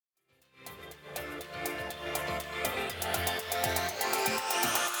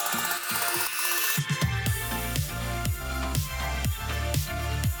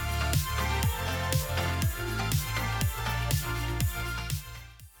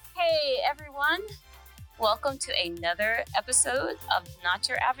everyone. Welcome to another episode of Not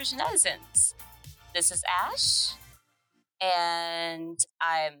Your Average Netizens. This is Ash, and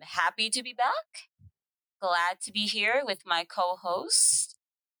I'm happy to be back. Glad to be here with my co-host,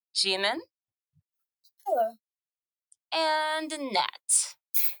 Jimin. Hello. And Nat.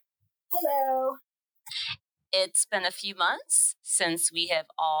 Hello. It's been a few months since we have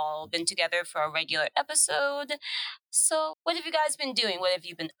all been together for a regular episode. So what have you guys been doing? What have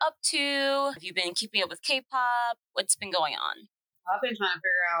you been up to? Have you been keeping up with K-pop? What's been going on? I've been trying to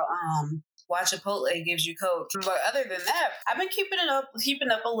figure out why Chipotle gives you Coke. But other than that, I've been keeping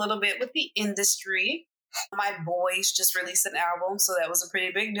up a little bit with the industry. My boys just released an album, so that was a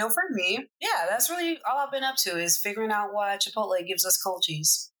pretty big deal for me. Yeah, that's really all I've been up to is figuring out why Chipotle gives us cold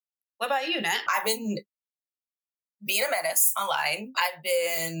cheese. What about you, Nat? I've been being a menace online. I've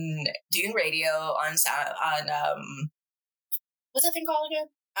been doing radio on what's that thing called again?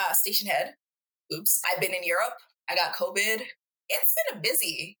 Station Head. Oops. I've been in Europe. I got COVID. It's been a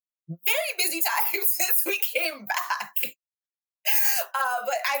very busy time since we came back.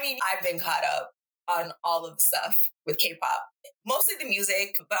 But I mean, I've been caught up on all of the stuff with K-pop. Mostly the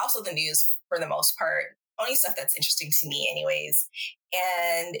music, but also the news for the most part. Only stuff that's interesting to me anyways.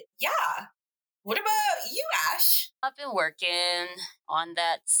 And yeah. What about you, Ash? I've been working on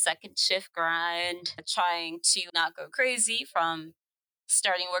that second shift grind, trying to not go crazy from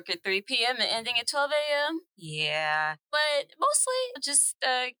starting work at 3 p.m. and ending at 12 a.m. Yeah. But mostly just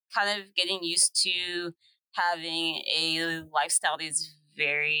kind of getting used to having a lifestyle that is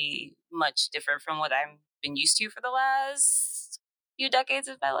very much different from what I've been used to for the last few decades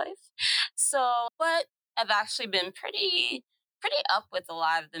of my life. So, but I've actually been pretty up with a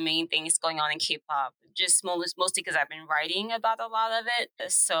lot of the main things going on in K-pop, just mostly because I've been writing about a lot of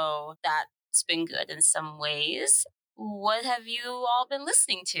it. So that's been good in some ways. What have you all been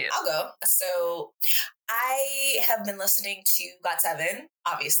listening to? I'll go. So I have been listening to GOT7,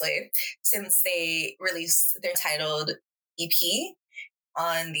 obviously, since they released their titled EP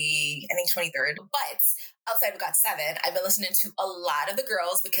on the, I think, 23rd. But outside of GOT7, I've been listening to a lot of the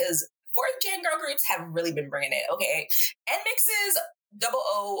girls because fourth gen girl groups have really been bringing it, okay? NMIXX's 0000,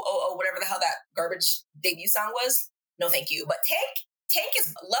 whatever the hell that garbage debut song was, no thank you. But Tank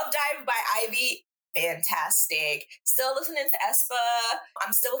is Love Dive by Ivy, fantastic. Still listening to aespa.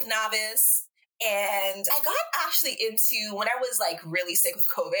 I'm still with Novice. And I got actually into, when I was like really sick with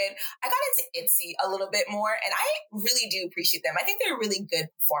COVID, I got into ITZY a little bit more, and I really do appreciate them. I think they're really good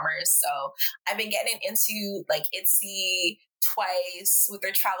performers. So I've been getting into like ITZY twice with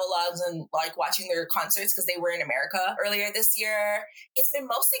their travel logs and like watching their concerts because they were in America earlier this year. It's been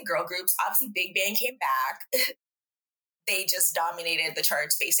mostly girl groups. Obviously, Big Bang came back. They just dominated the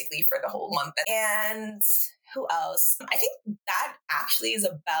charts basically for the whole month. And who else? I think that actually is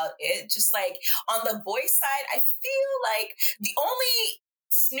about it. Just like on the boys' side, I feel like the only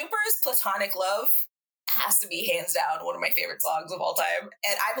Snoopers Platonic Love has to be hands down one of my favorite songs of all time.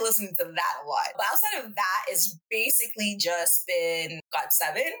 And I've listened to that a lot. But outside of that, it's basically just been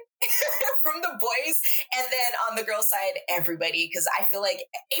GOT7 from the boys. And then on the girl side, everybody. Because I feel like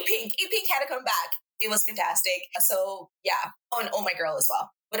A-Pink had to come back. It was fantastic. So yeah. Oh, and Oh My Girl as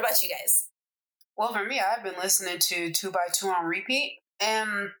well. What about you guys? Well, for me, I've been listening to 2x2 on repeat.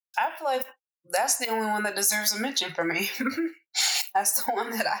 And I feel like that's the only one that deserves a mention for me. That's the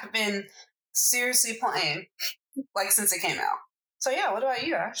one that I've been seriously playing, like, since it came out. So yeah, what about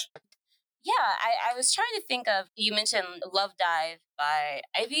you, Ash? Yeah, I was trying to think of, you mentioned Love Dive by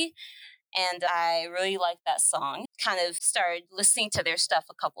Ivy, and I really like that song. Kind of started listening to their stuff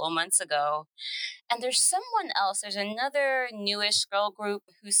a couple of months ago. And there's someone else, there's another newish girl group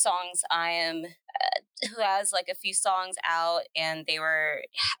whose songs who has like a few songs out, and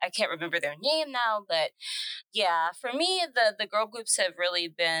I can't remember their name now, but yeah, for me, the girl groups have really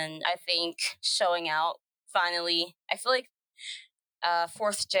been, I think, showing out finally. I feel like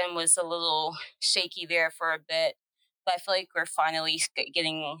fourth gen was a little shaky there for a bit, but I feel like we're finally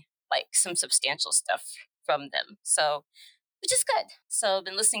getting like some substantial stuff from them. So, which is good. So I've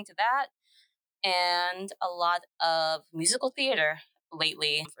been listening to that and a lot of musical theater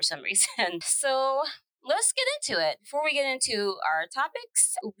lately for some reason. So let's get into it. Before we get into our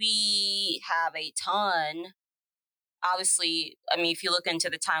topics, we have a ton. Obviously, I mean, if you look into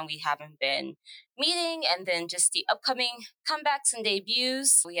the time we haven't been meeting, and then just the upcoming comebacks and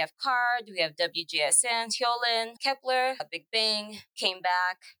debuts, we have Card, we have WGSN, Hyolyn, Kepler, Big Bang came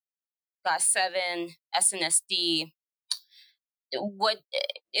back, GOT7, SNSD. What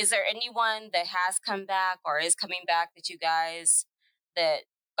is there anyone that has come back or is coming back that you guys that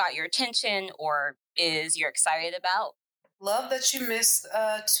got your attention or you're excited about? Love that you missed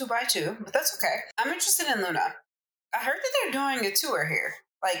 2x2, but that's okay. I'm interested in Luna. I heard that they're doing a tour here,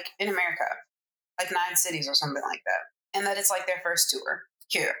 like in America, like 9 cities or something like that, and that it's like their first tour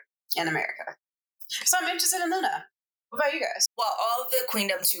here in America. So I'm interested in Luna. What about you guys? Well, all of the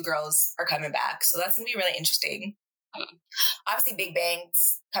Queendom 2 girls are coming back, so that's gonna be really interesting. Obviously, Big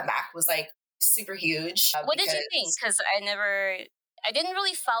Bang's comeback was like super huge. What did you think? Because I didn't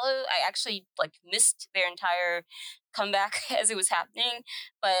really follow. I actually like missed their entire comeback as it was happening.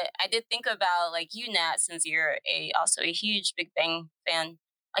 But I did think about like you, Nat, since you're also a huge Big Bang fan.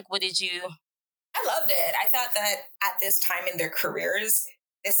 Like, what did you? I loved it. I thought that at this time in their careers,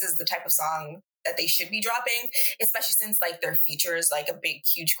 this is the type of song that they should be dropping, especially since like their future is like a big,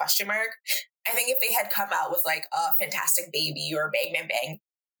 huge question mark. I think if they had come out with like a Fantastic Baby or Bang Bang Bang,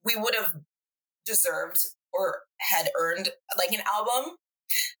 we would have deserved or had earned like an album.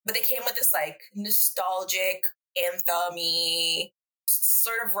 But they came with this like nostalgic, anthem-y,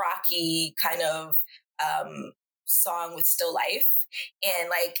 sort of rocky kind of song with Still Life. And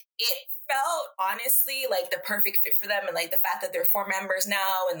like it felt honestly like the perfect fit for them, and like the fact that they're 4 members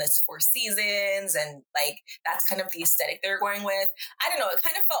now and there's 4 seasons, and like that's kind of the aesthetic they're going with. I don't know, it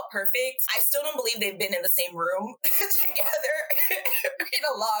kind of felt perfect. I still don't believe they've been in the same room together in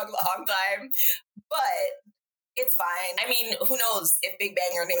a long time, but it's fine. I mean, who knows if Big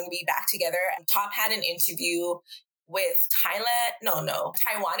Bang are going to be back together. Top had an interview with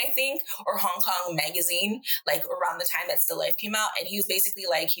Taiwan, I think, or Hong Kong Magazine, like around the time that Still Life came out. And he was basically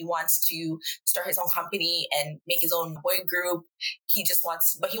like, he wants to start his own company and make his own boy group. He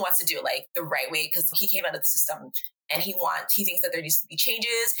wants to do it like the right way, because he came out of the system and he thinks that there needs to be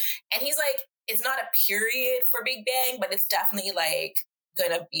changes. And he's like, it's not a period for Big Bang, but it's definitely like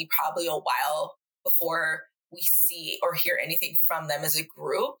gonna be probably a while before we see or hear anything from them as a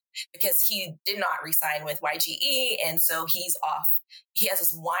group, because he did not resign with YGE. And so he's off. He has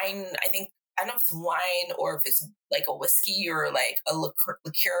this wine, I don't know if it's wine or if it's like a whiskey or like a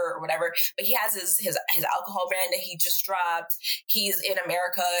liqueur or whatever, but he has his alcohol brand that he just dropped. He's in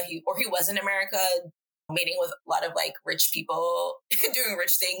America. He was in America meeting with a lot of like rich people doing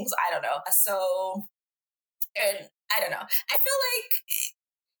rich things. I don't know. So, and I don't know. I feel like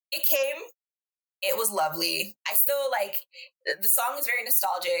it came. It was lovely. I still like, the song is very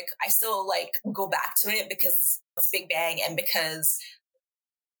nostalgic. I still like go back to it because it's Big Bang and because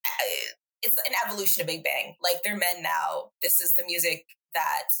it's an evolution of Big Bang. Like, they're men now. This is the music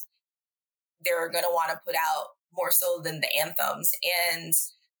that they're going to want to put out more so than the anthems. And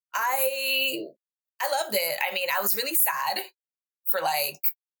I loved it. I mean, I was really sad for like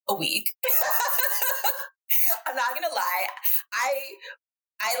a week. I'm not going to lie.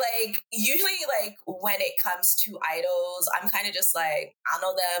 I like, usually like when it comes to idols, I'm kind of just like, I don't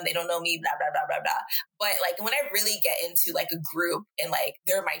know them, they don't know me, blah, blah, blah, blah, blah. But like when I really get into like a group and like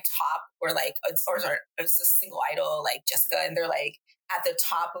they're my top, or like, it's a single idol, like Jessica, and they're like at the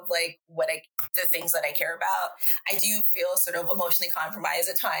top of like the things that I care about, I do feel sort of emotionally compromised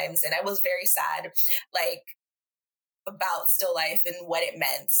at times. And I was very sad, like, about Still Life and what it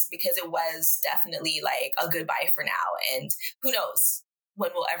meant, because it was definitely like a goodbye for now. And who knows when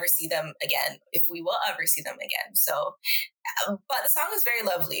we'll ever see them again, if we will ever see them again. So, but the song is very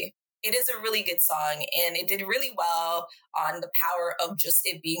lovely. It is a really good song, and it did really well on the power of just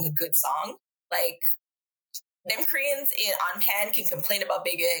it being a good song. Like, them Koreans on Pan can complain about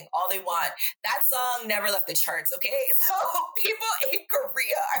Big Bang all they want. That song never left the charts, okay? So people in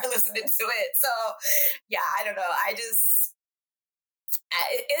Korea are listening to it. So yeah, I don't know. It's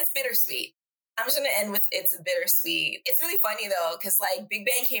bittersweet. I'm just going to end with it's bittersweet. It's really funny though, because like Big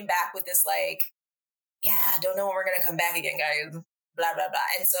Bang came back with this like, yeah, don't know when we're going to come back again, guys. Blah, blah, blah.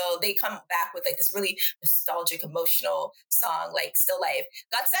 And so they come back with like this really nostalgic, emotional song, like Still Life.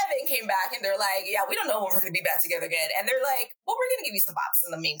 GOT7 came back and they're like, yeah, we don't know when we're going to be back together again. And they're like, well, we're going to give you some bops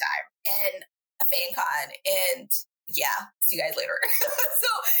in the meantime. And a fan con. And yeah, see you guys later. So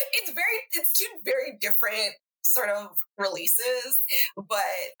it's 2 very different sort of releases, but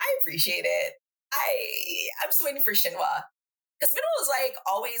I appreciate it. I'm just waiting for Shinhwa. Because Minho is like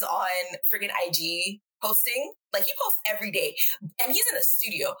always on freaking IG posting. Like, he posts every day and he's in the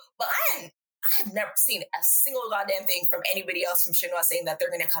studio. But I have never seen a single goddamn thing from anybody else from Shinhwa saying that they're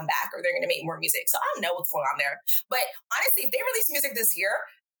going to come back or they're going to make more music. So I don't know what's going on there. But honestly, if they release music this year,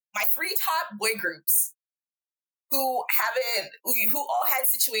 my 3 top boy groups who all had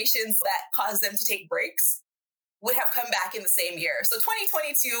situations that caused them to take breaks would have come back in the same year. So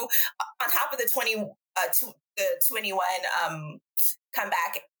 2022, on top of the 21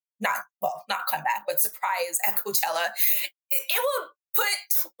 comeback, not comeback, but surprise at Coachella, it will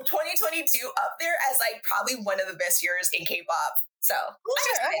put 2022 up there as like probably one of the best years in K-pop. So who's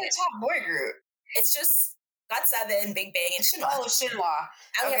your other top boy group? It's just GOT7, Big Bang, and Shinhwa. Oh, Shinhwa.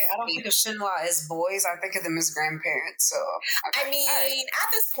 Okay, I don't think of Shinhwa as boys. I think of them as grandparents. So okay. I mean, at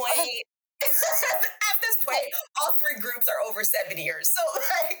this point. At this point, all three groups are over 7 years, so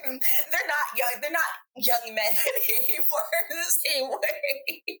like they're not young. They're not young men anymore in the same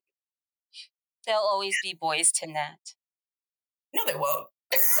way. They'll always be boys to Nat. No, they won't.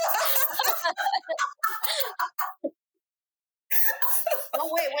 Oh,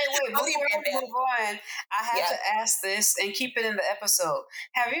 wait. Before we move on, I have to ask this and keep it in the episode.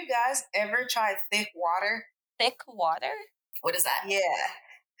 Have you guys ever tried thick water? Thick water? What is that? Yeah.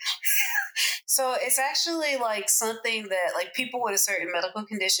 So it's actually like something that like people with a certain medical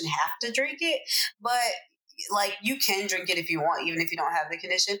condition have to drink it, but like you can drink it if you want, even if you don't have the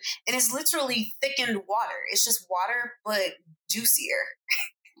condition. And it's literally thickened water. It's just water, but juicier.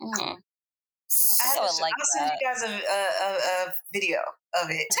 Mm. I'll send you guys a video of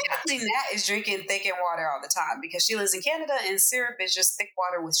it. Technically, Nat is drinking thickened water all the time because she lives in Canada and syrup is just thick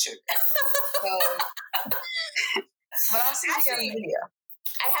water with sugar. So, but I'll send you guys a video.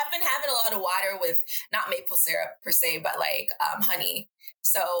 I have been having a lot of water with not maple syrup per se, but like honey.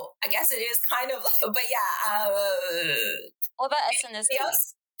 So I guess it is kind of, but yeah. What about SNSD?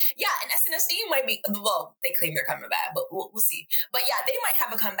 Yeah, and SNSD might be, well, they claim they're coming back, but we'll see. But yeah, they might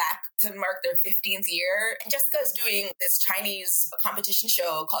have a comeback to mark their 15th year. And Jessica is doing this Chinese competition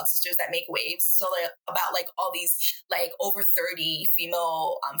show called Sisters That Make Waves. So like about like all these like over 30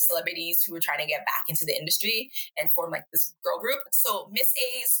 female celebrities who are trying to get back into the industry and form like this girl group. So Miss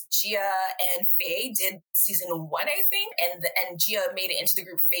A's, Gia, and Faye did season 1, I think. And Gia made it into the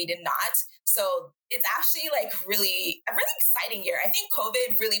group, Faye did not. So it's actually like a really exciting year. I think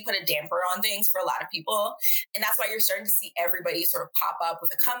COVID really put a damper on things for a lot of people. And that's why you're starting to see everybody sort of pop up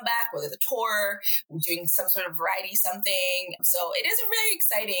with a comeback, whether it's a tour, doing some sort of variety, something. So it is a really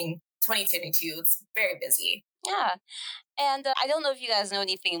exciting 2022. It's very busy. Yeah. And I don't know if you guys know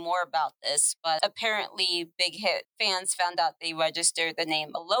anything more about this, but apparently Big Hit fans found out they registered the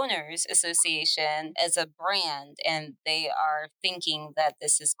name Loners Association as a brand, and they are thinking that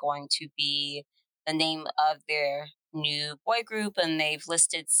this is going to be the name of their new boy group, and they've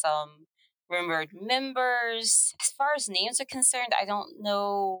listed some rumored members. As far as names are concerned, I don't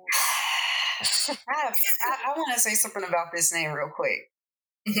know. I want to say something about this name real quick.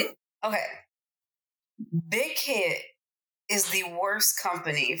 Mm-hmm. Okay. Big Hit is the worst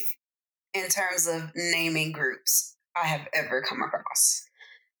company in terms of naming groups I have ever come across.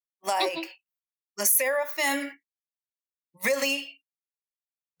 Like, LE SSERAFIM, really?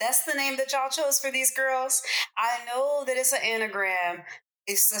 That's the name that y'all chose for these girls? I know that it's an anagram.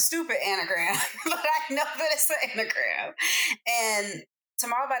 It's a stupid anagram, but I know that it's an anagram. And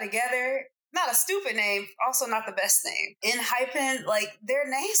Tomorrow by Together, not a stupid name, also not the best name. ENHYPEN, like, their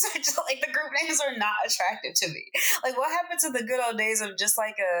names are just, like, the group names are not attractive to me. Like, what happened to the good old days of just,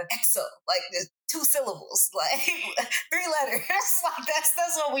 like, a EXO, like, 2 syllables, like, 3 letters? Like,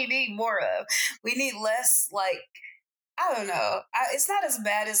 that's what we need more of. We need less, like, I don't know. It's not as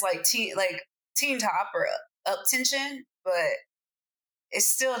bad as, like, Teen Top or Up Tension, but it's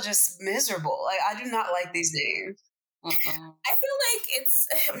still just miserable. Like, I do not like these names. I feel like it's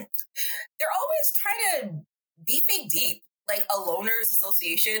they're always trying to be fake deep, like a loners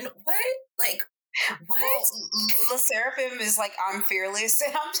association. What? Like what? Well, LE SSERAFIM is like I'm fearless,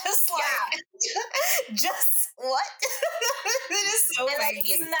 and I'm just like, just what? It is so. And like,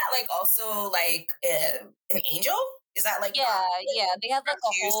 isn't that like also like an angel? Is that like yeah? They have like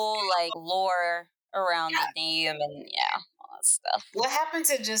a whole like lore around the name and stuff. What happened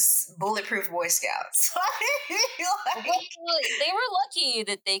to just bulletproof Boy Scouts? Like, they were lucky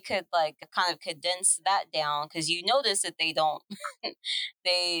that they could like kind of condense that down, because you notice that they don't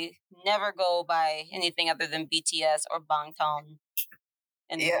they never go by anything other than BTS or Bangtan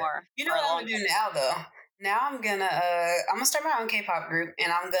anymore. You know what I'm gonna do now though? Now I'm gonna start my own K-pop group,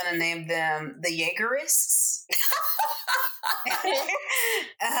 and I'm gonna name them the Jaegerists.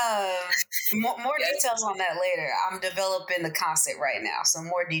 More details on that later. I'm developing the concept right now, so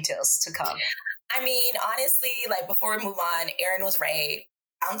more details to come. I mean, honestly, like before we move on, Aaron was right.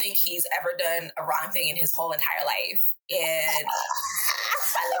 I don't think he's ever done a wrong thing in his whole entire life, and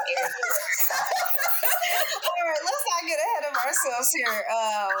I love Aaron. All right, let's not get ahead of ourselves here.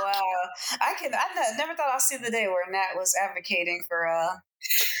 Oh wow, I never thought I'd see the day where Nat was advocating for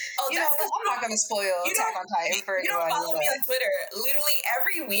I'm not going to spoil Attack on Titan for you. You don't follow me on Twitter. Literally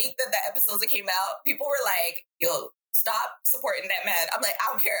every week that the episodes that came out, people were like, "Yo, stop supporting that man. I'm like, I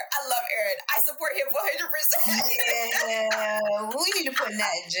don't care. I love Aaron. I support him 100%. Yeah, we need to put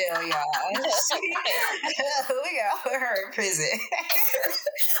Nat in jail, y'all. We got her in prison.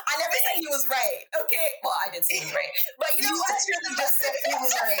 I never said he was right. Okay. Well, I did say he was right. But you know what? Really just said he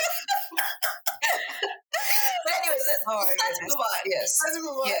was right. But anyways, let's move on. Yes. Let's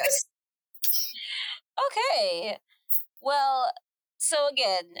move on. Yes. Okay. Well, so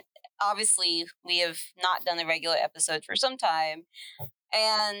again, obviously, we have not done a regular episode for some time,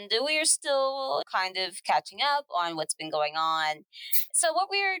 and we are still kind of catching up on what's been going on. So what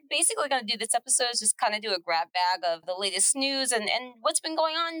we're basically going to do this episode is just kind of do a grab bag of the latest news and what's been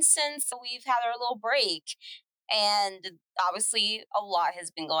going on since we've had our little break. And obviously, a lot has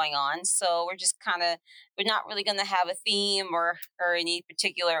been going on. So we're not really going to have a theme or any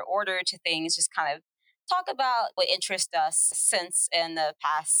particular order to things, just kind of talk about what interests us since in the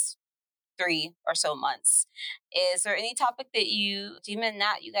past 3 or so months. Is there any topic that Dima and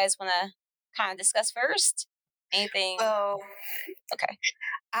Nat, you guys want to kind of discuss first? Anything? Well, okay.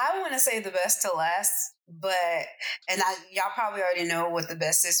 I want to say the best to last, y'all probably already know what the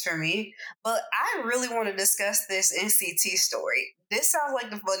best is for me, but I really want to discuss this NCT story. This sounds like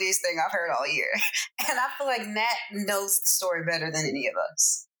the funniest thing I've heard all year. And I feel like Nat knows the story better than any of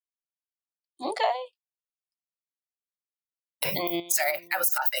us. Okay. Sorry, I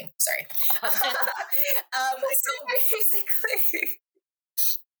was coughing. Sorry. So basically,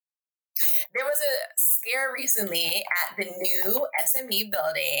 there was a scare recently at the new SME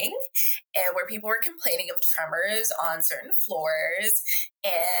building, and where people were complaining of tremors on certain floors,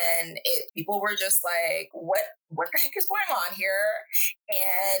 and people were just like, "What the heck is going on here?"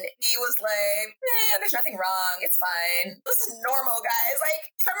 And he was like, "There's nothing wrong. It's fine. This is normal, guys.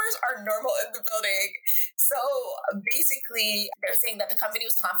 Like, tremors are normal in the building." So basically, they're saying that the company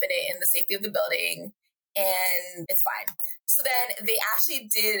was confident in the safety of the building, and it's fine. So then they actually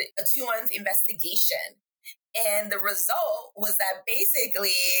did a 2-month investigation. And the result was that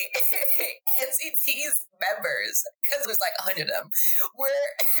basically NCT's members, because there's like 100 of them,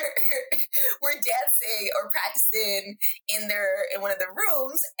 were dancing or practicing in one of the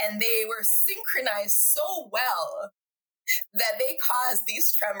rooms, and they were synchronized so well that they caused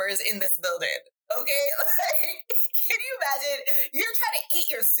these tremors in this building. Okay, like, can you imagine? You're trying to eat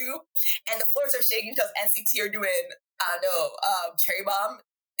your soup, and the floors are shaking because NCT are doing, cherry bomb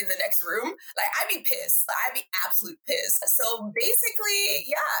in the next room. Like, I'd be pissed. I'd be absolute pissed. So basically,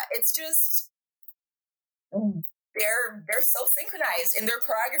 yeah, it's just they're so synchronized in their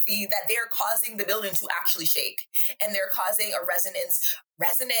choreography that they're causing the building to actually shake, and they're causing a resonance.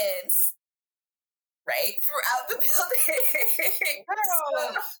 Right throughout the building. Girl,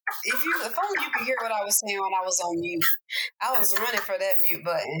 if only you could hear what I was saying when I was on mute. I was running for that mute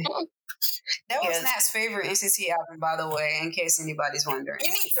button. That was Nat's favorite NCT album, by the way, in case anybody's wondering.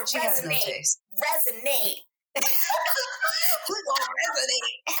 You need to she resonate. Has no taste. Resonate. We're gonna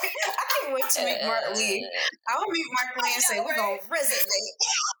resonate. I can't wait to meet Mark Lee. I'll meet Mark Lee and say, we're gonna resonate.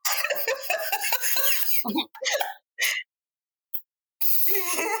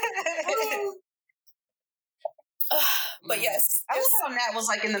 But yes, I love how Nat was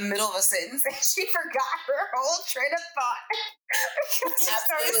like in the middle of a sentence and she forgot her whole train of thought.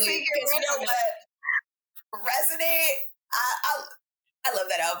 Absolutely. You know what? Resonate. I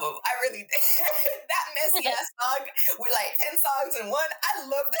love that album. I really did. That messy ass song with like 10 songs in one. I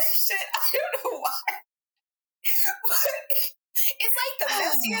love that shit. I don't know why. It's like the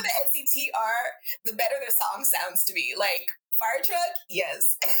messier the NCT are, the better their song sounds to me. Like, Fire Truck,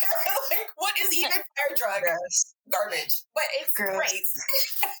 yes. Like, what is even Fire Truck? Yes. Garbage. But it's great.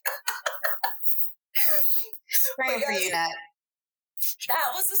 Praying for you, Nat.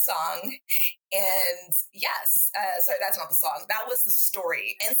 That was the song. And yes, sorry, that's not the song. That was the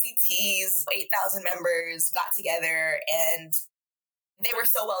story. NCT's 8,000 members got together, and they were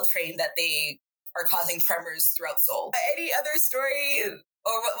so well trained that they are causing tremors throughout Seoul. Any other story?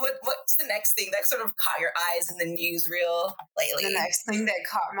 Or what's the next thing that sort of caught your eyes in the newsreel lately? The next thing that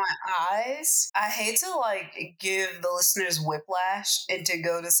caught my eyes, I hate to like give the listeners whiplash and to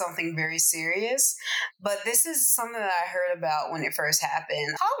go to something very serious, but this is something that I heard about when it first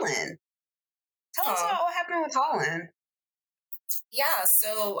happened. Holland. Tell us about what happened with Holland. Yeah,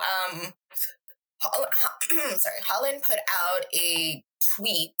 so Holland put out a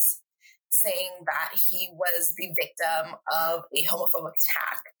tweet saying that he was the victim of a homophobic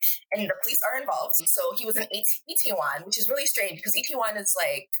attack, and the police are involved. So he was in Itaewon, which is really strange because Itaewon is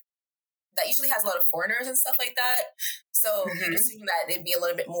like, that usually has a lot of foreigners and stuff like that. So you'd assume that it'd be a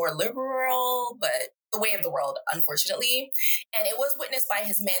little bit more liberal, but the way of the world, unfortunately. And it was witnessed by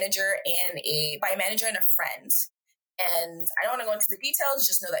his manager and a friend. And I don't want to go into the details,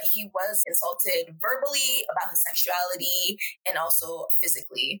 just know that he was insulted verbally about his sexuality and also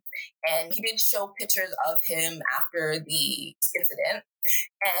physically. And he did show pictures of him after the incident.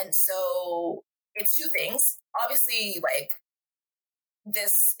 And so it's two things. Obviously, like,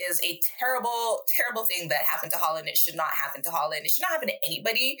 this is a terrible, terrible thing that happened to Holland. It should not happen to Holland. It should not happen to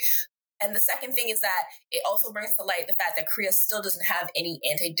anybody. And the second thing is that it also brings to light the fact that Korea still doesn't have any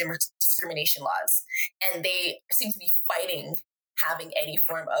anti-discrimination laws. And they seem to be fighting having any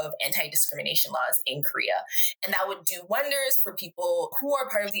form of anti-discrimination laws in Korea. And that would do wonders for people who are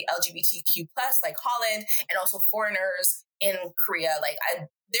part of the LGBTQ plus, like Holland, and also foreigners in Korea. Like,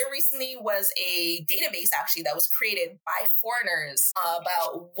 there recently was a database actually that was created by foreigners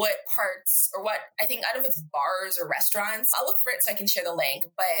about what parts, or what, I don't know if it's bars or restaurants. I'll look for it so I can share the link,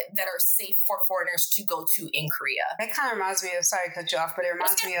 but that are safe for foreigners to go to in Korea. That kind of reminds me of, sorry to cut you off, but it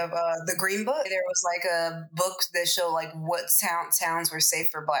reminds me of the Green Book. There was like a book that showed like what towns were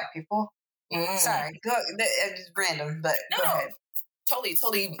safe for Black people. Sorry, it's random, but go ahead.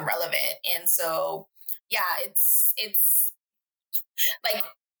 Totally relevant. And so, yeah, it's like,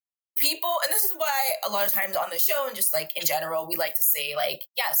 people, and this is why a lot of times on the show and just like in general, we like to say, like,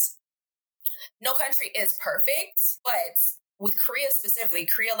 yes, no country is perfect, but with Korea specifically,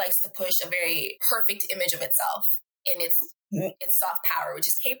 Korea likes to push a very perfect image of itself in its soft power, which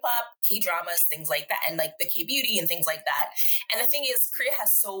is K-pop, K-dramas, things like that, and like the K-beauty and things like that. And the thing is, Korea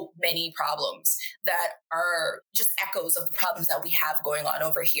has so many problems that are just echoes of the problems that we have going on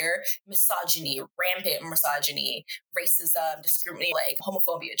over here. Misogyny, rampant misogyny, racism, discrimination, like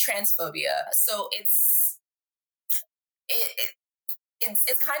homophobia, transphobia. So it's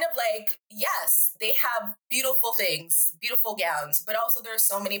kind of like, yes, they have beautiful things, beautiful gowns, but also there's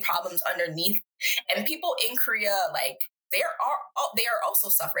so many problems underneath. And people in Korea, like, they are also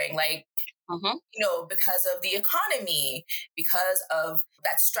suffering, like, you know, because of the economy, because of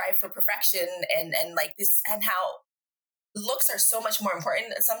that strive for perfection, and like this, and how looks are so much more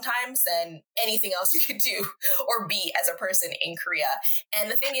important sometimes than anything else you could do or be as a person in Korea.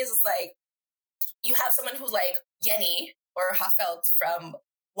 And the thing is like, you have someone who's like Yenny or Hafelt from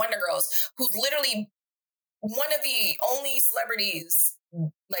Wonder Girls, who's literally one of the only celebrities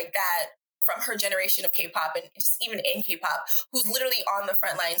like that from her generation of K-pop, and just even in K-pop, who's literally on the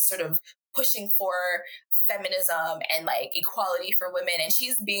front lines sort of pushing for feminism and like equality for women. And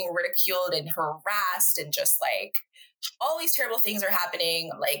she's being ridiculed and harassed, and just like all these terrible things are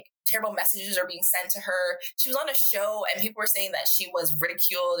happening. Like, terrible messages are being sent to her. She was on a show and people were saying that she was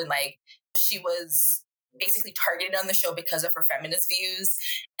ridiculed and like she was basically targeted on the show because of her feminist views.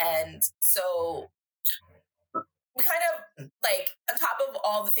 And so we kind of, like, on top of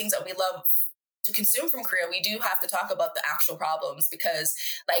all the things that we love to consume from Korea, we do have to talk about the actual problems, because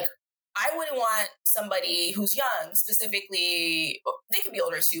like, I wouldn't want somebody who's young, specifically, they could be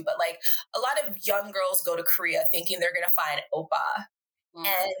older too, but like a lot of young girls go to Korea thinking they're going to find oppa.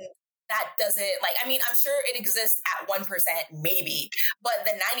 And that doesn't, like, I mean, I'm sure it exists at 1%, maybe, but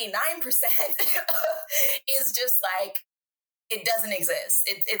the 99% is just like, it doesn't exist.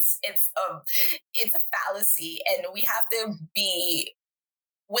 It's a fallacy, and we have to be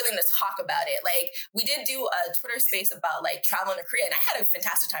willing to talk about it. Like, we did do a Twitter space about like traveling to Korea, and I had a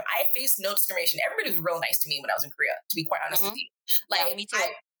fantastic time. I faced no discrimination. Everybody was real nice to me when I was in Korea, to be quite honest with you. Like, yeah, me too.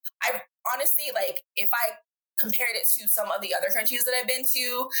 I honestly, like, if I compared it to some of the other countries that I've been to,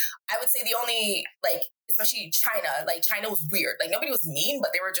 I would say the only, like, especially China, like, China was weird. Like, nobody was mean,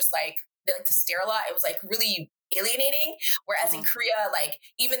 but they were just like, they like to stare a lot. It was like really alienating. Whereas in Korea, like,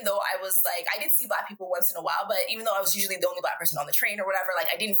 even though I was like, I did see Black people once in a while, but even though I was usually the only Black person on the train or whatever, like,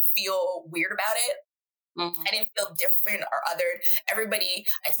 I didn't feel weird about it. I didn't feel different or othered. Everybody,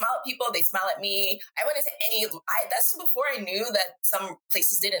 I smile at people, they smile at me. I went into this is before I knew that some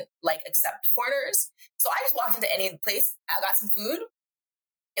places didn't like accept foreigners. So I just walked into any place, I got some food.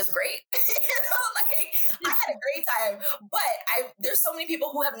 It was great. Like, I had a great time, but there's so many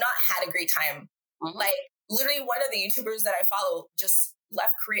people who have not had a great time. Like, literally one of the YouTubers that I follow just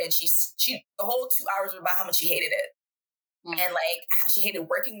left Korea, and she the whole 2 hours were about how much she hated it. And like, she hated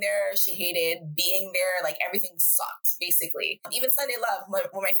working there, she hated being there, like everything sucked, basically. Even Sunday Love, one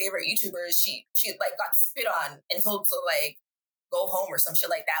of my favorite YouTubers, she like got spit on and told to like go home or some shit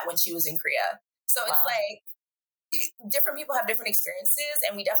like that when she was in Korea. So it's like, different people have different experiences,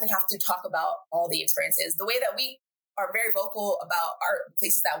 and we definitely have to talk about all the experiences. The way that we are very vocal about our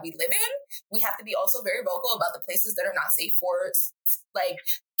places that we live in, we have to be also very vocal about the places that are not safe for like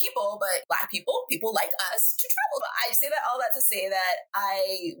people, but Black people like us, to travel. But I say that all that to say that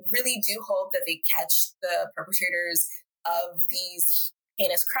I really do hope that they catch the perpetrators of these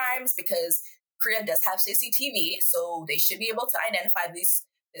heinous crimes, because Korea does have CCTV, so they should be able to identify this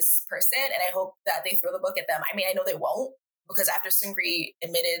person, and I hope that they throw the book at them. I mean, I know they won't, because after Seungri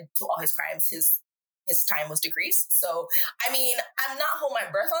admitted to all his crimes, his time was decreased. So, I mean, I'm not holding my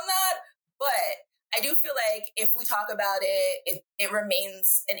breath on that, but I do feel like if we talk about it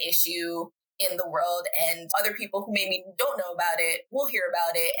remains an issue in the world, and other people who maybe don't know about it will hear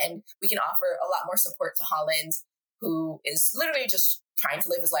about it, and we can offer a lot more support to Holland, who is literally just trying to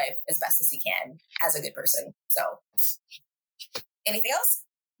live his life as best as he can as a good person. So, anything else?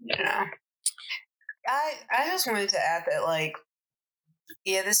 Yeah. I just wanted to add that, like,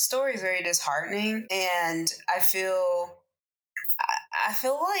 yeah, this story is very disheartening, and I feel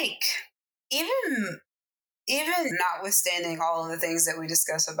like even notwithstanding all of the things that we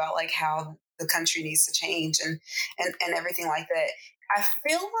discuss about like how the country needs to change and everything like that, I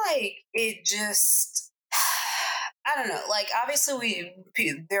feel like it just, I don't know, like obviously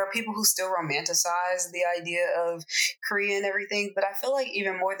there are people who still romanticize the idea of Korea and everything, but I feel like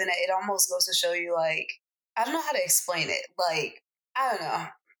even more than that, it almost goes to show you, like, I don't know how to explain it. Like, I don't know.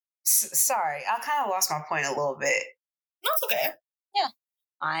 Sorry, I kind of lost my point a little bit. No, it's okay. Yeah.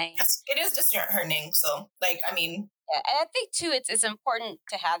 It is disheartening. So, like, I mean, yeah, and I think too, it's important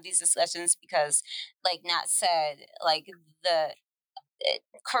to have these discussions because, like Nat said, like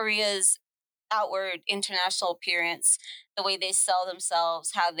Korea's outward international appearance, the way they sell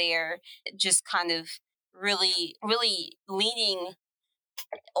themselves, how they're just kind of really, really leaning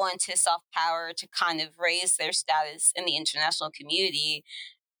onto soft power to kind of raise their status in the international community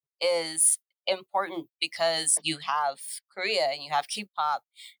is important because you have Korea and you have K-pop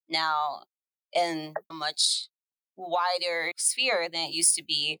now in a much wider sphere than it used to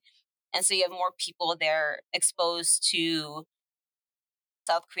be. And so you have more people there exposed to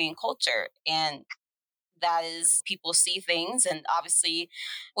South Korean culture. And that is, people see things, and obviously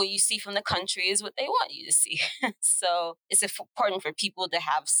what you see from the country is what they want you to see. So it's important for people to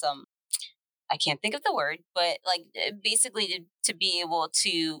have some, I can't think of the word, but like basically to be able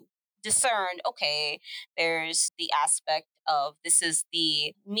to discern, okay, there's the aspect of this is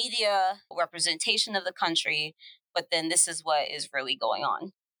the media representation of the country, but then this is what is really going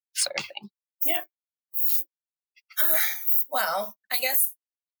on, sort of thing. Yeah. Well, I guess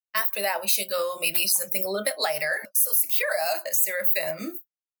after that, we should go maybe something a little bit lighter. So Sakura Seraphim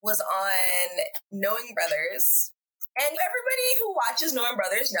was on Knowing Brothers. And everybody who watches Knowing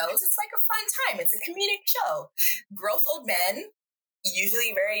Brothers knows it's like a fun time. It's a comedic show. Gross old men,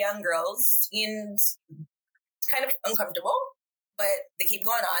 usually very young girls, and it's kind of uncomfortable, but they keep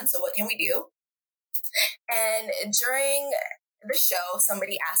going on. So what can we do? And during the show,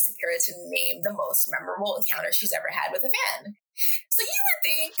 somebody asked Sakura to name the most memorable encounter she's ever had with a fan. So you would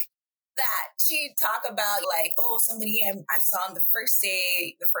think that she'd talk about, like, oh, somebody I saw on the first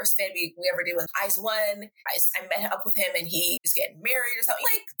day, the first fan we ever did with IZ*ONE. I met up with him and he's getting married or something.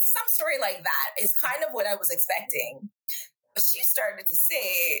 Like, some story like that is kind of what I was expecting. But she started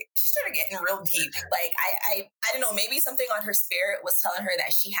getting real deep. Like, I don't know, maybe something on her spirit was telling her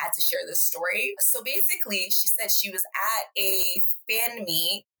that she had to share this story. So basically, she said she was at a fan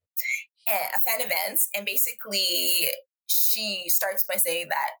meet, a fan event, and basically she starts by saying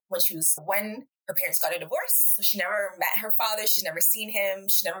that when her parents got a divorce, so she never met her father, she's never seen him,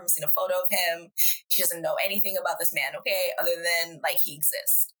 she's never seen a photo of him, she doesn't know anything about this man, okay, other than, like, he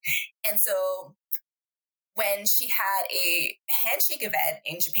exists. And so when she had a handshake event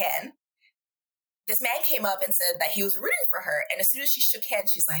in Japan, this man came up and said that he was rooting for her, and as soon as she shook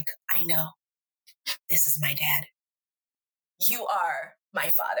hands, she's like, I know, this is my dad. You are my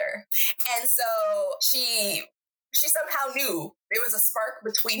father. And so she somehow knew there was a spark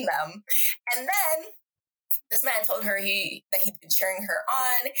between them. And then this man told her that he'd been cheering her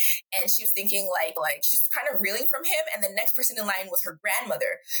on, and she was thinking like she's kind of reeling from him. And the next person in line was her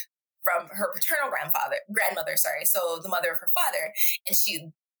grandmother, from her paternal grandmother, sorry. So the mother of her father. And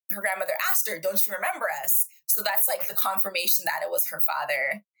her grandmother asked her, don't you remember us? So that's like the confirmation that it was her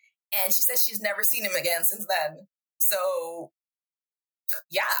father. And she says she's never seen him again since then. So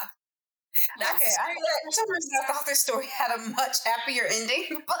yeah. That's okay. For some reason, I thought this story had a much happier ending.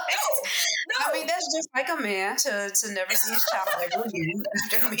 But no. I mean, that's just like a man to never see his child ever again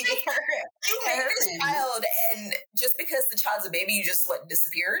after meeting her. You made his child, and just because the child's a baby, you just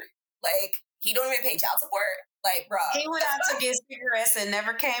disappeared. Like, he don't even pay child support. Like, bro, he went out to get cigarettes and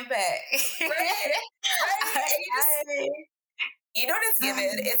never came back. Right? You know what it's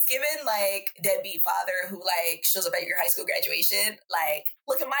given? It's given, like, deadbeat father who, like, shows up at your high school graduation. Like,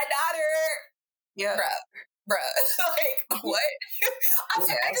 look at my daughter. Yeah. bruh. Like, what?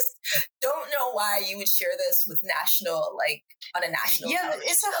 I just don't know why you would share this with on a national. Yeah,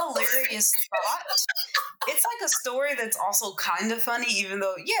 it's a hilarious thought. It's like a story that's also kind of funny, even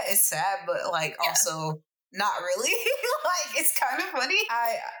though, yeah, it's sad, but like also not really. Like, it's kind of funny.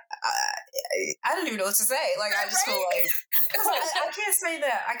 I don't even know what to say. Like, I just feel like I can't say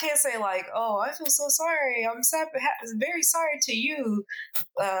that. I can't say like, oh, I feel so sorry. I'm sad, very sorry to you,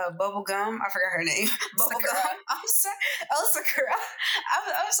 Bubblegum. I forgot her name. Bubblegum. I'm sorry. Oh, Sakura.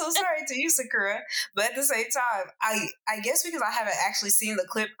 I'm so sorry to you, Sakura. But at the same time, I guess because I haven't actually seen the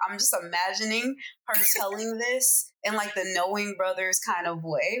clip, I'm just imagining her telling this in like the Knowing Brothers kind of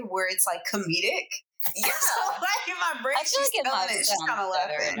way, where it's like comedic. Yeah. So like in my brain, I feel like it might she's kind of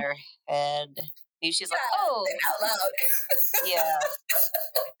laughing in her head. Maybe she's like, oh, out loud. Yeah.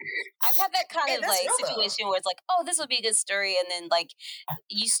 I've had that kind of like situation where it's like, oh, this would be a good story, and then like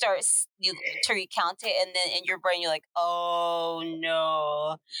you start to recount it, and then in your brain you're like, oh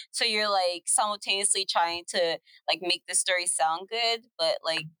no. So you're like simultaneously trying to like make the story sound good, but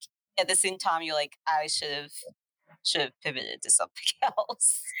like at the same time you're like, I should have pivoted to something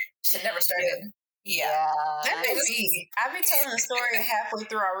else. Should never started. Yeah. That may be. I've been telling the story and halfway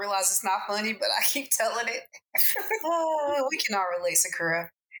through I realize it's not funny, but I keep telling it. Oh, we can all relate,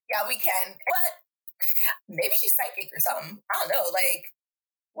 Sakura. Yeah, we can. But maybe she's psychic or something. I don't know. Like,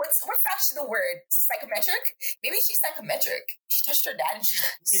 what's actually the word? Psychometric? Maybe she's psychometric. She touched her dad and she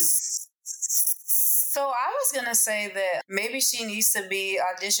knew. So I was going to say that maybe she needs to be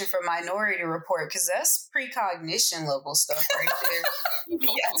auditioned for Minority Report, because that's precognition level stuff right there.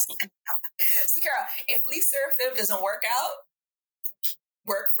 Yes. Sakura, if Lee Seraphim doesn't work out,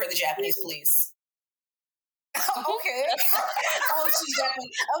 work for the Japanese police. Okay. Oh, she's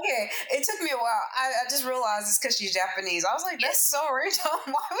Japanese. Okay, it took me a while. I just realized it's because she's Japanese. I was like, that's so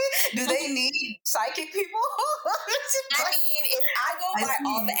random. Do they need psychic people? I mean, if I go by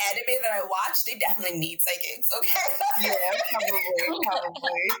all the anime that I watch, they definitely need psychics, okay? Yeah,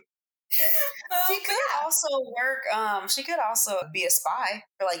 probably. She could also work, she could also be a spy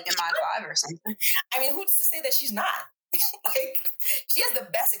for like MI5 or something. I mean, who's to say that she's not? Like, she has the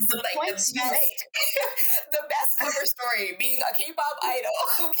best the best cover story being a K-pop idol,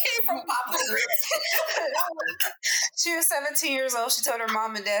 okay, from popular groups. She was 17 years old. She told her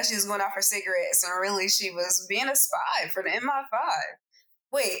mom and dad she was going out for cigarettes, and really she was being a spy for the MI5.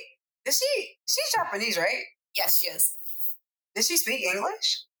 Wait, she's Japanese, right? Yes, she is. Did she speak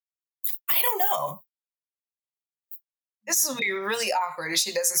English? I don't know. This will be really awkward if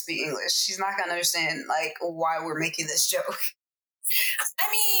she doesn't speak English. She's not going to understand, like, why we're making this joke. I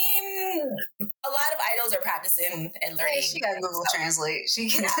mean, a lot of idols are practicing and learning. Hey, she got Google Translate. She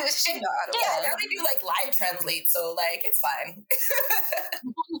can. She know how to now they do like live translate, so like it's fine.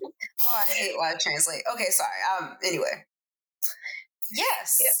 Oh, I hate live translate. Okay, sorry. Anyway.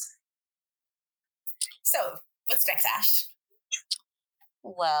 Yes. So, what's next, Ash?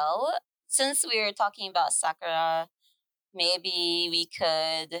 Well, since we were talking about Sakura, maybe we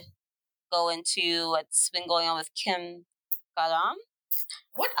could go into what's been going on with Kim Garam.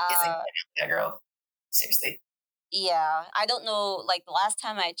 What is it, girl? Seriously. Yeah, I don't know. Like, the last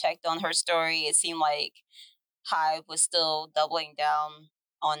time I checked on her story, it seemed like Hive was still doubling down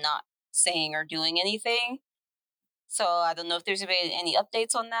on not saying or doing anything. So I don't know if there's been any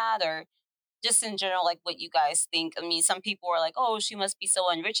updates on that, or just in general, like what you guys think. I mean, some people are like, oh, she must be so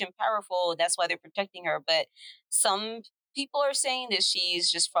rich and powerful, that's why they're protecting her. But some people are saying that she's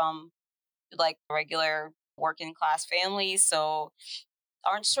just from like regular working class families, so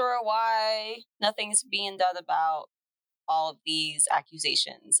aren't sure why nothing's being done about all of these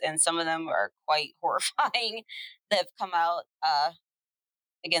accusations. And some of them are quite horrifying that have come out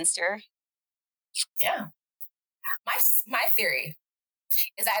against her. Yeah. My theory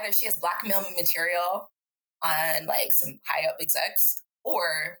is either she has blackmail material on like some high up execs,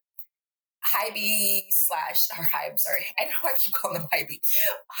 or Hybe sorry. I know I keep calling them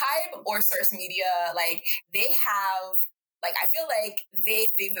Hybe or Source Media, like they have, like, I feel like they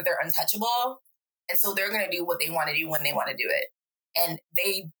think that they're untouchable, and so they're going to do what they want to do when they want to do it. And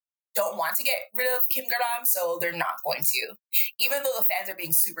they don't want to get rid of Kim Garam, so they're not going to. Even though the fans are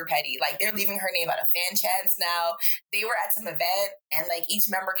being super petty, like they're leaving her name out of fan chants now. They were at some event and like each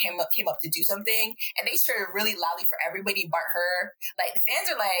member came up to do something, and they cheered really loudly for everybody but her. Like the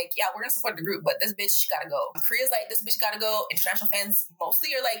fans are like, yeah, we're gonna support the group, but this bitch gotta go. Korea's like, this bitch gotta go. International fans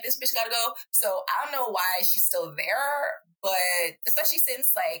mostly are like, this bitch gotta go. So I don't know why she's still there, but especially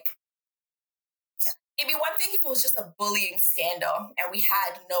since like it'd be one thing if it was just a bullying scandal and we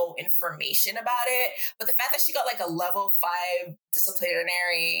had no information about it. But the fact that she got like a level 5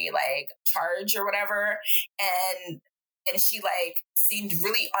 disciplinary like charge or whatever, and she like seemed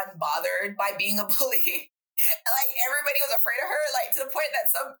really unbothered by being a bully. Like everybody was afraid of her, like to the point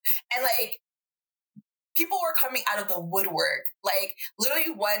that like people were coming out of the woodwork. Like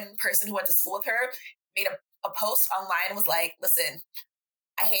literally one person who went to school with her made a post online and was like, listen,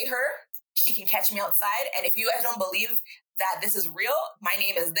 I hate her. She can catch me outside. And if you guys don't believe that this is real, my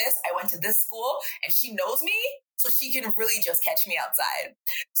name is this. I went to this school and she knows me. So she can really just catch me outside.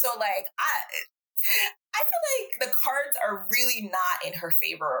 So like, I feel like the cards are really not in her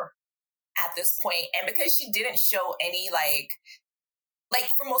favor at this point. And because she didn't show any like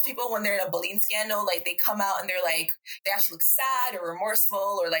for most people when they're in a bullying scandal, like they come out and they're like, they actually look sad or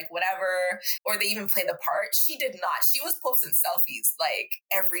remorseful or like whatever, or they even play the part. She did not. She was posting selfies like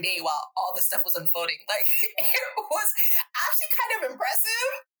every day while all this stuff was unfolding. Like it was actually kind of impressive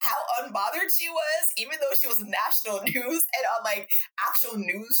how unbothered she was, even though she was national news and on like actual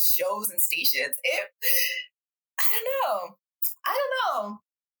news shows and stations. I don't know.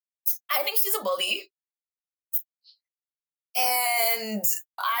 I think she's a bully. And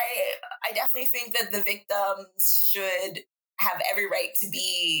I definitely think that the victims should have every right to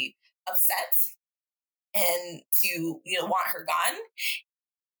be upset and to, want her gone.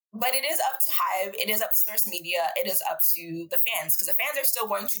 But it is up to Hive, it is up to Source Media, it is up to the fans, because the fans are still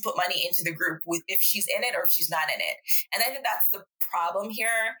going to put money into the group if she's in it or if she's not in it. And I think that's the problem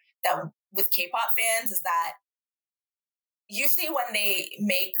here that with K-pop fans is that usually when they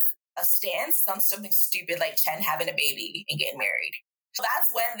make a stance, it's on something stupid like Chen having a baby and getting married. So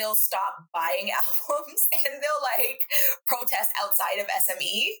that's when they'll stop buying albums and they'll like protest outside of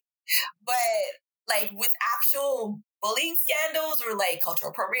SME. But like with actual bullying scandals or like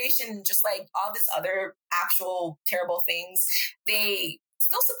cultural appropriation, just like all this other actual terrible things, they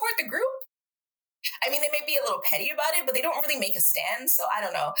still support the group. I mean, they may be a little petty about it, but they don't really make a stand. So I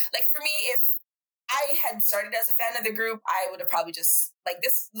don't know. Like for me, if I had started as a fan of the group, I would have probably just, like,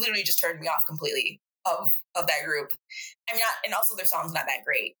 this literally just turned me off completely of that group. I mean, and also their song's not that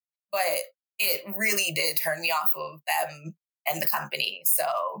great, but it really did turn me off of them and the company. So,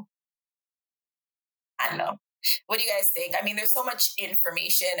 I don't know. What do you guys think? I mean, there's so much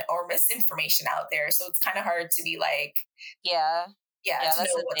information or misinformation out there, so it's kind of hard to be like, yeah, to that's know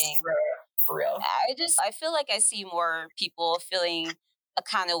the what's thing. For real. I feel like I see more people feeling a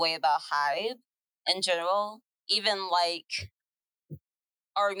kind of way about Hive in general. Even like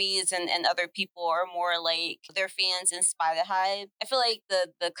armies and other people are more like their fans in spite of Hive. I feel like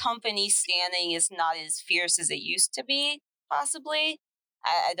the company standing is not as fierce as it used to be, possibly.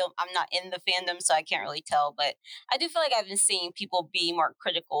 I'm not in the fandom, so I can't really tell, but I do feel like I've been seeing people be more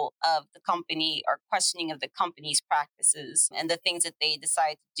critical of the company or questioning of the company's practices and the things that they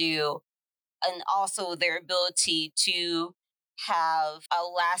decide to do, and also their ability to have a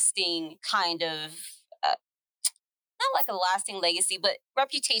lasting kind of not like a lasting legacy, but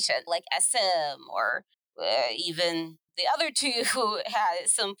reputation, like SM or even the other two who had at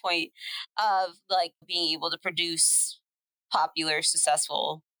some point of like being able to produce popular,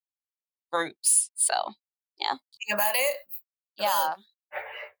 successful groups. So, yeah. Think about it? Yeah.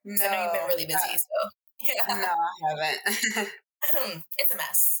 No, I know you've been really busy, so. Yeah. No, I haven't. It's a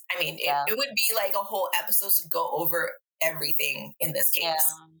mess. I mean, it would be like a whole episode to go over everything in this case. Yeah.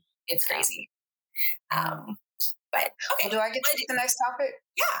 It's crazy. But okay. Well, do I get to the next topic?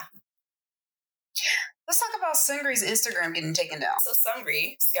 Yeah. Let's talk about Seungri's Instagram getting taken down. So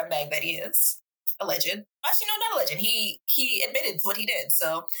Seungri, scumbag that he is, alleged. Actually, no, not alleged. He admitted to what he did.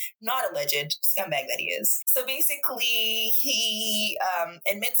 So not alleged, scumbag that he is. So basically, he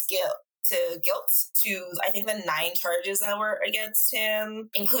admits guilt to I think the 9 charges that were against him,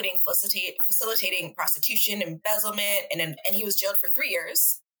 including facilitating prostitution, embezzlement, and he was jailed for 3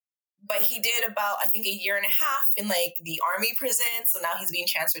 years. But he did about, I think, 1.5 years in like the army prison. So now he's being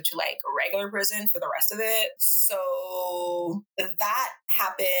transferred to like a regular prison for the rest of it. So that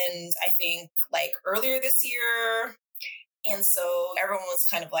happened, I think, like earlier this year. And so everyone was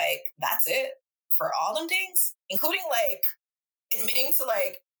kind of like, that's it for all them things, including like admitting to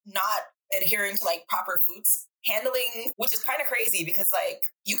like not adhering to like proper foods handling, which is kind of crazy because like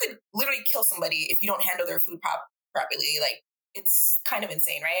you could literally kill somebody if you don't handle their food properly. Like, it's kind of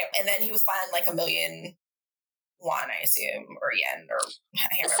insane, right? And then he was fined like 1 million won, I assume, or yen, or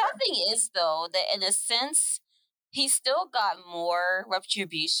I can't remember. The sad thing is, though, that in a sense, he still got more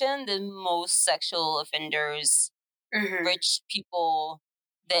retribution than most sexual offenders, rich people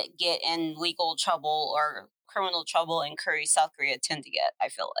that get in legal trouble or criminal trouble in South Korea tend to get, I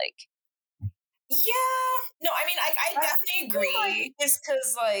feel like. Yeah. No, I mean, I definitely agree. Like it's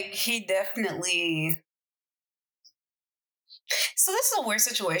because like he definitely. So this is a weird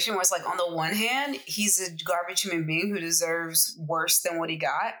situation where it's like on the one hand, he's a garbage human being who deserves worse than what he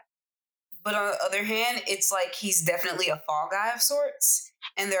got. But on the other hand, it's like he's definitely a fall guy of sorts.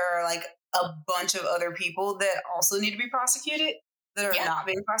 And there are like a bunch of other people that also need to be prosecuted that are not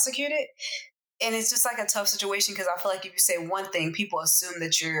being prosecuted. And it's just like a tough situation because I feel like if you say one thing, people assume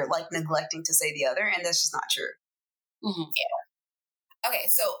that you're like neglecting to say the other. And that's just not true. Mm-hmm. Yeah. Okay,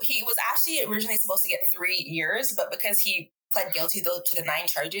 so he was actually originally supposed to get 3 years, but because he pled guilty to the 9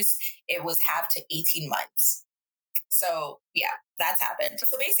 charges, it was halved to 18 months. So yeah, that's happened.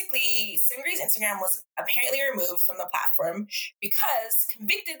 So basically, Seungri's Instagram was apparently removed from the platform because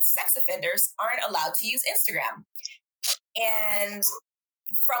convicted sex offenders aren't allowed to use Instagram. And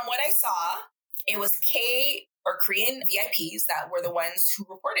from what I saw, it was Korean VIPs that were the ones who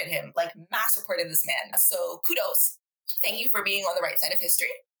reported him, like mass reported this man. So kudos. Thank you for being on the right side of history.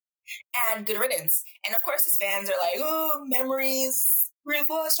 And good riddance. And of course, his fans are like, oh, memories. We've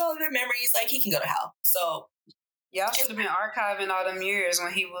lost all of their memories. Like, he can go to hell. So, y'all should have been archiving all them years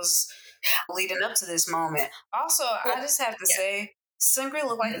when he was leading up to this moment. Also, I just have to say, Seungri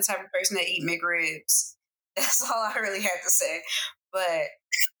looked like the type of person that eat McRibs. That's all I really had to say. But,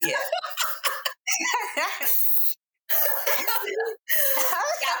 yeah.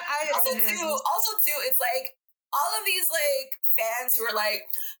 Also, it's like, all of these like fans who are like,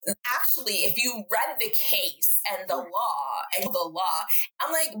 actually, if you read the case and the law,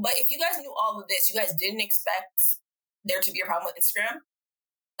 I'm like, but if you guys knew all of this, you guys didn't expect there to be a problem with Instagram?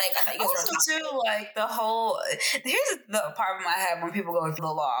 Like, I thought you guys also too, like the whole. Here's the problem I have when people go through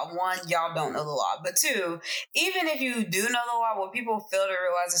the law. One, y'all don't know the law, but two, even if you do know the law, what people fail to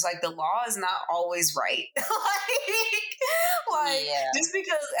realize is like the law is not always right. Just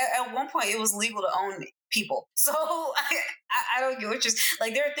because at one point it was legal to own people, so I don't get what you're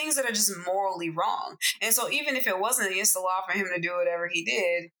like. There are things that are just morally wrong, and so even if it wasn't against the law for him to do whatever he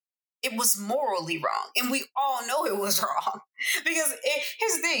did, it was morally wrong. And we all know it was wrong. Because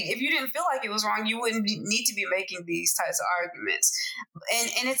here's the thing, if you didn't feel like it was wrong, you wouldn't need to be making these types of arguments.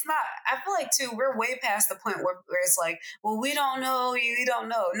 And it's not, I feel like too, we're way past the point where it's like, well, we don't know, you don't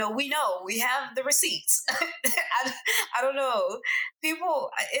know. No, we know. We have the receipts. I don't know. People,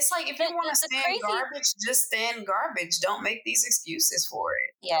 it's like, if you want to stand garbage, just stand garbage. Don't make these excuses for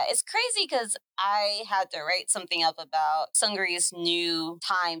it. Yeah, it's crazy because I had to write something up about Seungri's new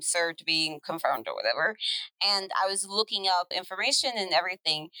time served being confirmed or whatever. And I was looking up information and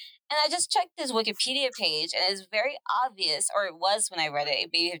everything. And I just checked his Wikipedia page, and it's very obvious, or it was when I read it, it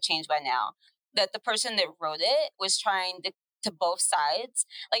may have changed by now, that the person that wrote it was trying to both sides,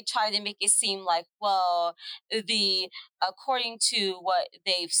 like trying to make it seem like, well, according to what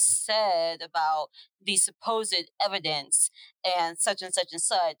they've said about the supposed evidence and such and such and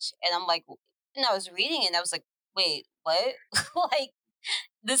such. And I'm like, and I was reading it and I was like, wait, what? Like,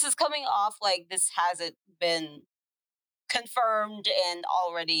 this is coming off like this hasn't been confirmed and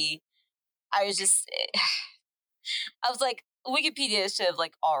already. I was like, Wikipedia should have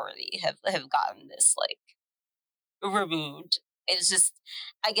like already have gotten this like removed. It's just,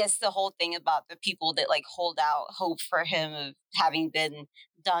 I guess the whole thing about the people that like hold out hope for him of having been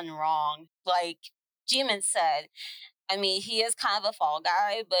done wrong, like Jimin said, I mean, he is kind of a fall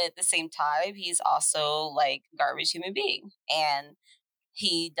guy, but at the same time, he's also like garbage human being. And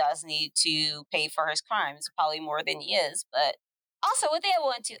he does need to pay for his crimes, probably more than he is. But also, one thing I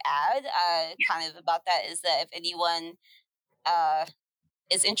want to add kind of about that is that if anyone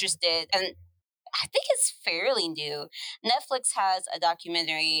is interested, and I think it's fairly new. Netflix has a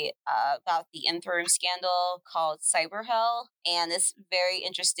documentary about the interim scandal called Cyber Hell, and it's very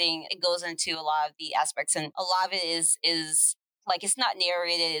interesting. It goes into a lot of the aspects, and a lot of it is like, it's not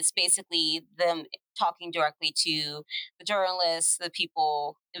narrated. It's basically them talking directly to the journalists, the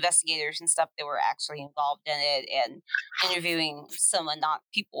people, investigators, and stuff that were actually involved in it, and interviewing some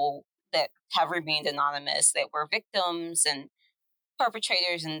people that have remained anonymous that were victims and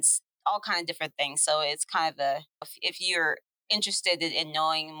perpetrators and all kind of different things. So it's kind of if you're interested in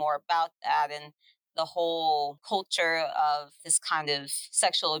knowing more about that and the whole culture of this kind of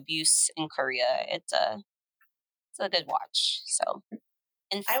sexual abuse in Korea, it's a good watch. So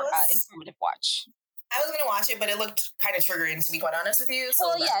informative watch. I was going to watch it, but it looked kind of triggering, to be quite honest with you. So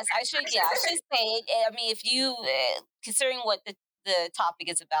well, yes, I should say, I mean, if you, considering what the topic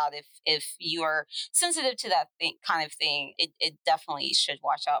is about, if you are sensitive to that kind of thing, it definitely should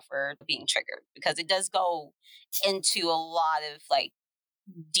watch out for being triggered, because it does go into a lot of like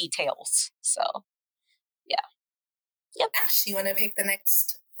details. So yeah. Yep. Ash, you want to pick the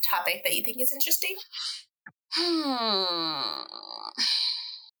next topic that you think is interesting?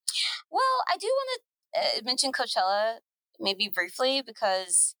 Well, I do want to mention Coachella maybe briefly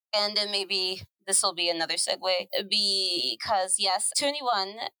because, and then maybe this will be another segue because yes,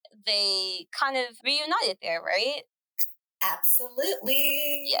 21, they kind of reunited there, right?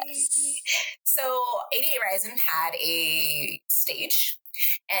 Absolutely. Yes. So 88 Rising had a stage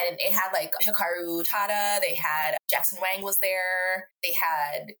and it had like Hikaru Tada, they had Jackson Wang was there, they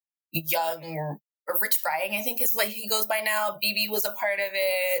had young Rich Brian, I think is what he goes by now. BB was a part of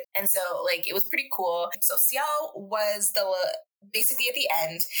it. And so like it was pretty cool. So Xiao was basically at the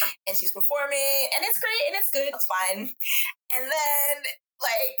end and she's performing and it's great and it's good. It's fine. And then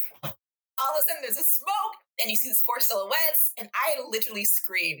like all of a sudden there's a smoke and you see these 4 silhouettes and I literally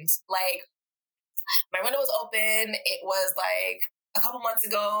screamed. Like my window was open. It was like a couple months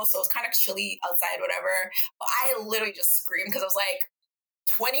ago, so it was kind of chilly outside, whatever. But I literally just screamed because I was like,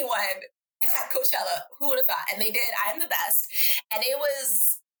 21 at Coachella, who would have thought? And they did. I'm the best. And it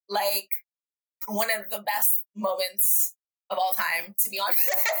was like one of the best moments of all time, to be honest.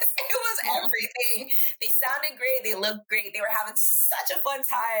 It was everything. They sounded great. They looked great. They were having such a fun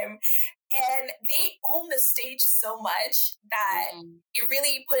time. And they owned the stage so much that it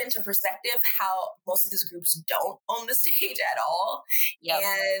really put into perspective how most of these groups don't own the stage at all. Yep.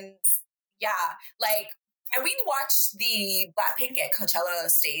 And yeah, like, and we watched the Blackpink at Coachella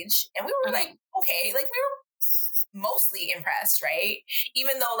stage and we were like, okay, like we were mostly impressed, right?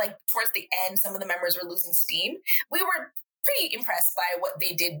 Even though like towards the end, some of the members were losing steam, we were pretty impressed by what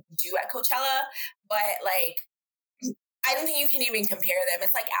they did do at Coachella. But like, I don't think you can even compare them.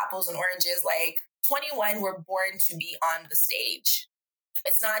 It's like apples and oranges. Like 21 were born to be on the stage.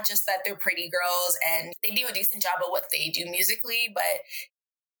 It's not just that they're pretty girls and they do a decent job of what they do musically, but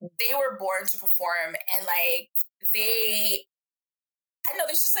they were born to perform and like I don't know,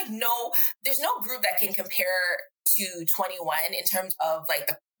 there's just like there's no group that can compare to 21 in terms of like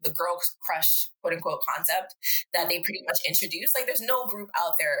the girl crush quote unquote concept that they pretty much introduced. Like there's no group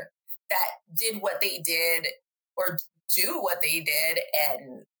out there that did what they did or do what they did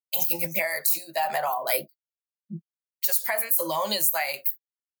and can compare it to them at all. Like just presence alone is like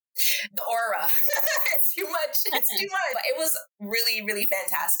the aura. It's too much. It's too much. But it was really, really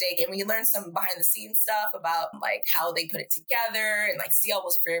fantastic. And we learned some behind the scenes stuff about like how they put it together. And like CL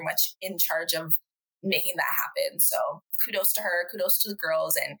was very much in charge of making that happen. So kudos to her, kudos to the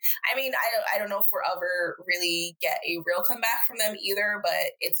girls. And I mean, I don't know if we'll ever really get a real comeback from them either,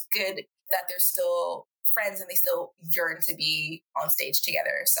 but it's good that they're still friends and they still yearn to be on stage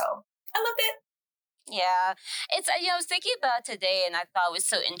together. So I loved it. Yeah, it's, I was thinking about today and I thought it was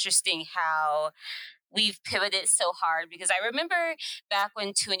so interesting how we've pivoted so hard because I remember back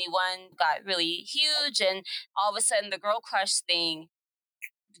when 21 got really huge and all of a sudden the girl crush thing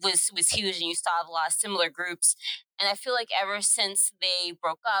was huge and you saw a lot of similar groups. And I feel like ever since they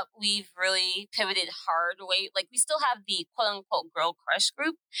broke up, we've really pivoted hard away. Like we still have the quote unquote girl crush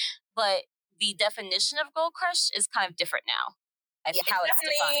group, but the definition of girl crush is kind of different now. Yeah, how it's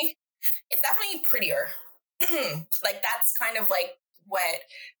defined. It's definitely prettier. Like that's kind of like what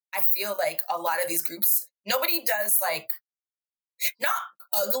I feel like a lot of these groups, nobody does like, not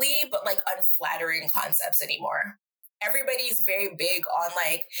ugly, but like unflattering concepts anymore. Everybody's very big on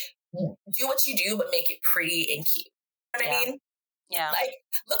like, do what you do, but make it pretty and cute. You know what I mean? Yeah. Like,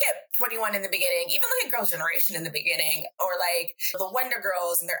 look at 21 in the beginning, even look at Girls' Generation in the beginning, or like the Wonder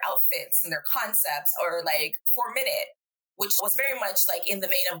Girls and their outfits and their concepts, or like 4 Minute, which was very much like in the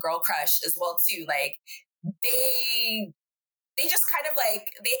vein of Girl Crush as well too. Like they just kind of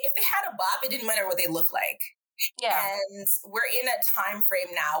like, if they had a bop, it didn't matter what they look like. Yeah. And we're in a time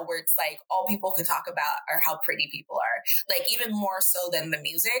frame now where it's like all people can talk about are how pretty people are. Like even more so than the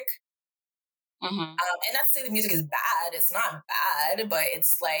music. Mm-hmm. And not to say the music is bad. It's not bad, but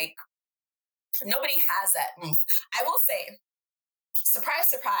it's like nobody has that. I will say, surprise,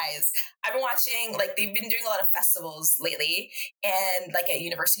 surprise. I've been watching, like they've been doing a lot of festivals lately and like at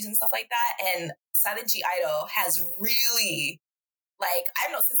universities and stuff like that. And Silent G Idol has really, like, I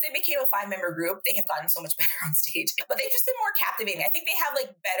don't know, since they became a 5-member group, they have gotten so much better on stage. But they've just been more captivating. I think they have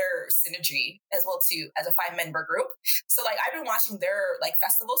like better synergy as well too as a 5-member group. So like I've been watching their like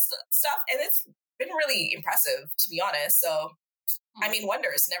festival stuff and it's been really impressive, to be honest. So I mean,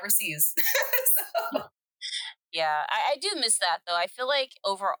 wonders never cease. So. Yeah, I do miss that though. I feel like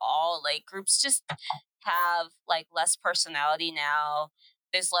overall, like groups just have like less personality now.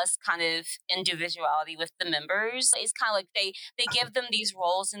 There's less kind of individuality with the members. It's kind of like they give them these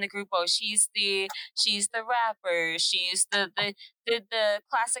roles in the group. Oh, she's the rapper. She's the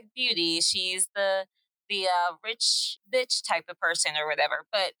classic beauty. She's the the rich bitch type of person or whatever.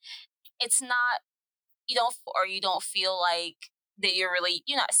 But it's not, you don't feel like that you're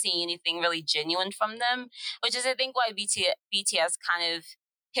not seeing anything really genuine from them, which is I think why BTS kind of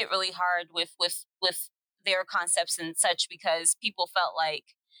hit really hard with their concepts and such, because people felt like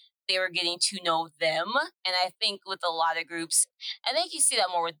they were getting to know them. And I think with a lot of groups, I think you see that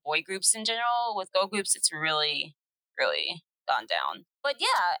more with boy groups in general. With girl groups, it's really, really gone down. But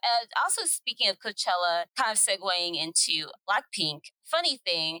yeah, also speaking of Coachella, kind of segueing into Blackpink, funny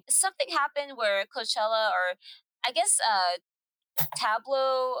thing, something happened where Coachella, or I guess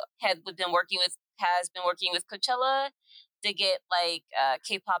Tableau has been working with Coachella to get like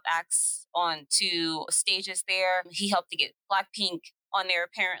K-pop acts onto stages there. He helped to get Blackpink on there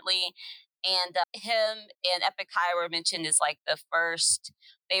apparently, and him and Epic High were mentioned as like the first.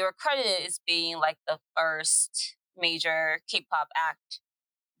 They were credited as being like the first major K-pop act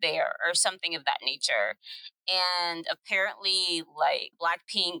there, or something of that nature. And apparently, like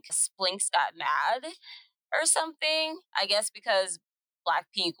Blackpink Splinks got mad or something. I guess because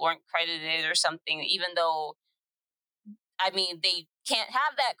Blackpink weren't credited or something, even though, I mean, they can't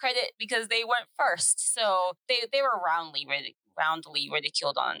have that credit because they weren't first. So they were roundly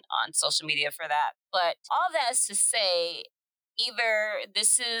ridiculed on social media for that. But all that is to say, either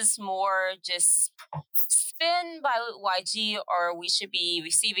this is more just spin by YG, or we should be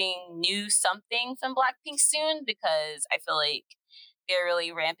receiving new something from Blackpink soon, because I feel like they're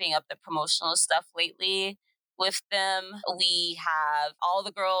really ramping up the promotional stuff lately with them. We have all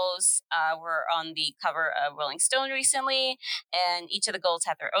the girls were on the cover of Rolling Stone recently, and each of the girls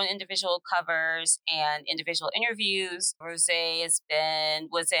have their own individual covers and individual interviews. Rosé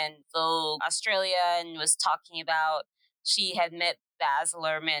was in Vogue Australia and was talking about she had met Baz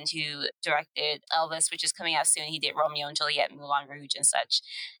Luhrmann, who directed Elvis, which is coming out soon. He did Romeo and Juliet, Moulin Rouge, and such.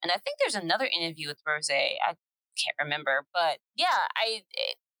 And I think there's another interview with Rosé. I can't remember, but yeah,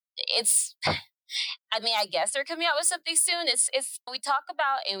 it's. I mean, I guess they're coming out with something soon. It's we talk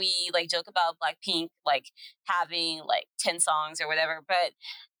about and we like joke about Blackpink like having like 10 songs or whatever, but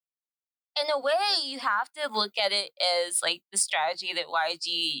in a way you have to look at it as like the strategy that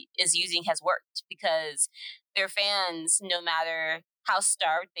YG is using has worked, because their fans, no matter how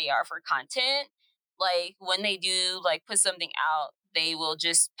starved they are for content, like when they do like put something out, they will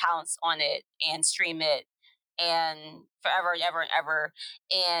just pounce on it and stream it and forever and ever and ever,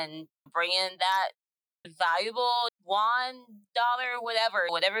 and bring in that valuable $1,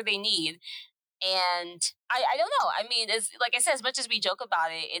 whatever they need. And I don't know. I mean, it's like I said, as much as we joke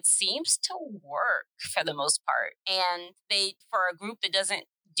about it, it seems to work for the most part. And for a group that doesn't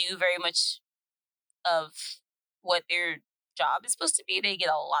do very much of what their job is supposed to be, they get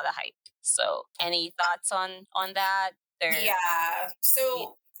a lot of hype. So any thoughts on that? Yeah.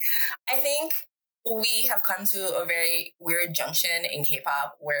 So I think we have come to a very weird junction in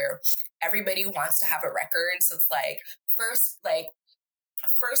K-pop where everybody wants to have a record. So it's like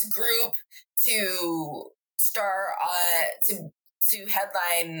first group to star to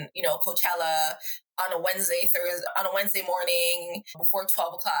headline, Coachella on a Wednesday morning before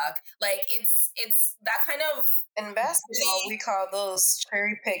 12 o'clock. Like it's that kind of. In basketball, we call those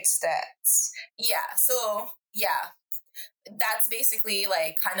cherry picked stats. Yeah. So yeah, that's basically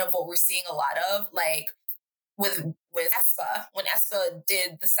like kind of what we're seeing a lot of, like with aespa. When aespa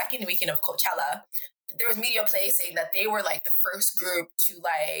did the second weekend of Coachella, there was media play saying that they were like the first group to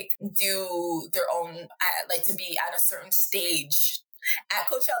like do their own, like to be at a certain stage at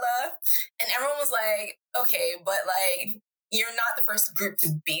Coachella, and everyone was like, okay, but like you're not the first group to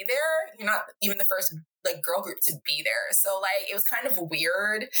be there. You're not even the first like girl group to be there. So like it was kind of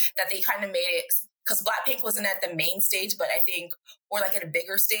weird that they kind of made it, because Blackpink wasn't at the main stage, but I think, or like at a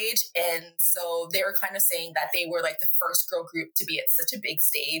bigger stage. And so they were kind of saying that they were like the first girl group to be at such a big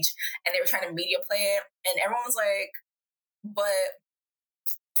stage, and they were trying to media play it. And everyone was like, but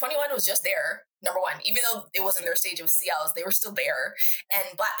 21 was just there, number one. Even though it wasn't their stage of CLs, they were still there.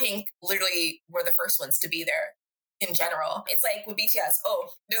 And Blackpink literally were the first ones to be there. In general, it's like with BTS,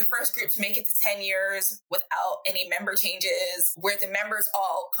 they're the first group to make it to 10 years without any member changes, where the members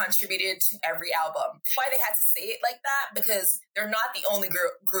all contributed to every album. Why they had to say it like that? Because they're not the only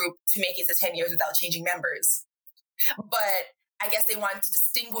group to make it to 10 years without changing members. But I guess they wanted to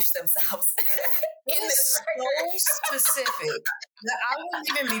distinguish themselves in this record. So specific that I wouldn't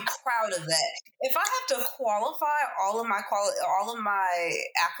even be proud of that. If I have to qualify all of my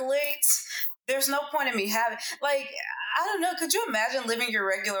accolades, there's no point in me having, like, I don't know, could you imagine living your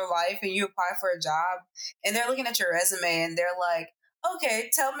regular life and you apply for a job and they're looking at your resume and they're like, okay,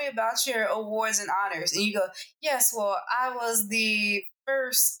 tell me about your awards and honors. And you go, yes, well, I was the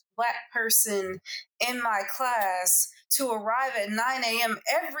first Black person in my class to arrive at 9 a.m.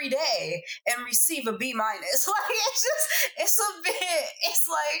 every day and receive a B-. Like, it's a bit, it's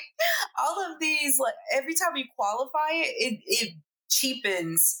like all of these, like every time you qualify it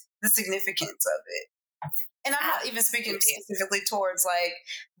cheapens the significance of it. And I'm not even speaking specifically towards like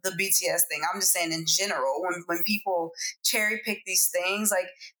the BTS thing. I'm just saying in general, when people cherry pick these things, like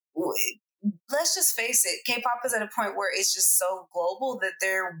let's just face it, K-pop is at a point where it's just so global that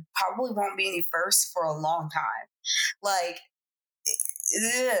there probably won't be any firsts for a long time. Like,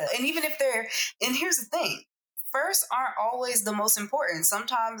 and even if and here's the thing, firsts aren't always the most important.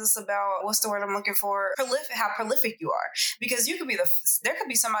 Sometimes it's about, what's the word I'm looking for? How prolific you are. Because you could be there could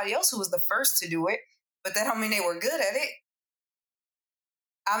be somebody else who was the first to do it, but that don't mean they were good at it.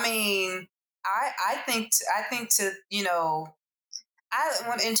 I mean, I think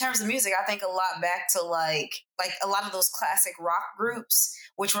in terms of music, I think a lot back to like a lot of those classic rock groups,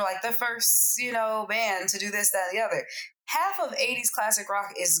 which were like the first, band to do this, that, and the other. Half of 80s classic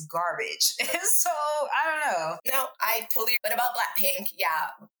rock is garbage. So I don't know. No, I totally. But about Blackpink, yeah.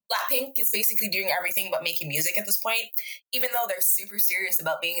 Blackpink is basically doing everything but making music at this point, even though they're super serious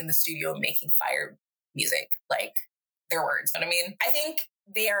about being in the studio and making fire music, like their words. You know what I mean? I think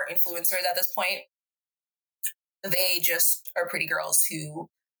they are influencers at this point. They just are pretty girls who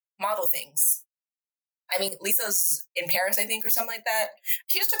model things. I mean, Lisa's in Paris, I think, or something like that.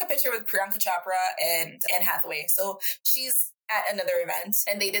 She just took a picture with Priyanka Chopra and Anne Hathaway. So she's at another event,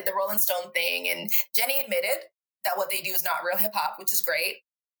 and they did the Rolling Stone thing. And Jennie admitted that what they do is not real hip hop, which is great.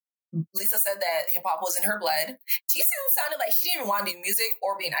 Lisa said that hip hop was in her blood. Jisoo sounded like she didn't even want to do music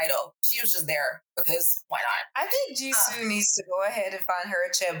or be an idol. She was just there because why not? I think Jisoo needs to go ahead and find her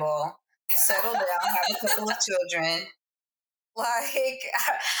a chaebol, settle down, have a couple of children. Like,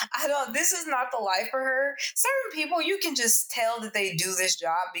 I don't, this is not the life for her. Certain people, you can just tell that they do this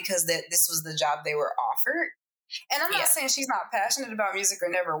job because this was the job they were offered. And I'm not saying she's not passionate about music or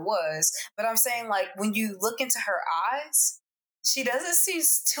never was, but I'm saying, like, when you look into her eyes, she doesn't seem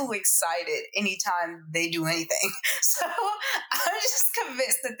too excited anytime they do anything. So I'm just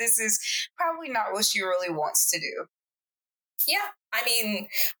convinced that this is probably not what she really wants to do. Yeah, I mean,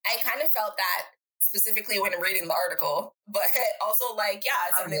 I kind of felt that specifically when reading the article, but also like, yeah,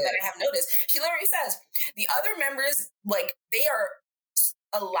 it's something that I have noticed. She literally says the other members, like, they are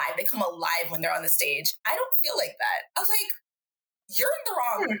alive. They come alive when they're on the stage. I don't feel like that. I was like, you're in the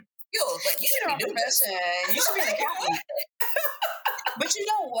wrong field. Like, you should be doing this. You should be an accountant. But you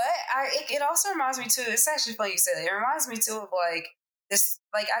know what? It also reminds me too. It's actually funny you said that. It reminds me too of like this.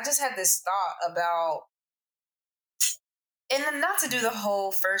 Like, I just had this thought about. And then not to do the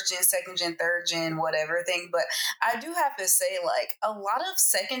whole first gen, second gen, third gen, whatever thing, but I do have to say, like, a lot of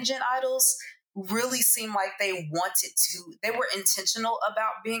second gen idols really seem like they were intentional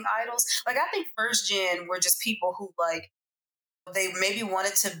about being idols. Like, I think first gen were just people who, like, they maybe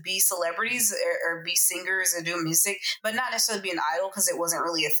wanted to be celebrities or be singers or do music, but not necessarily be an idol because it wasn't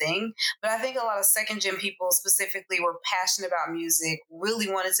really a thing. But I think a lot of second gen people specifically were passionate about music,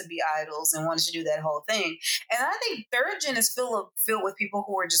 really wanted to be idols and wanted to do that whole thing. And I think third gen is filled with people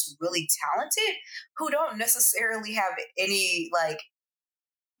who are just really talented, who don't necessarily have any, like,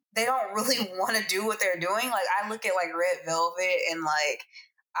 they don't really want to do what they're doing. Like, I look at like Red Velvet and like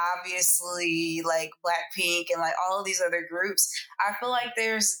obviously like Blackpink and like all of these other groups. I feel like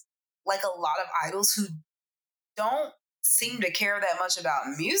there's like a lot of idols who don't seem to care that much about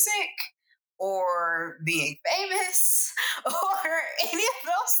music or being famous or any of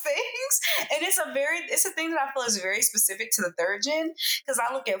those things. And it's a thing that I feel is very specific to the third gen, because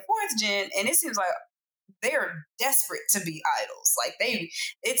I look at fourth gen and it seems like they're desperate to be idols. Like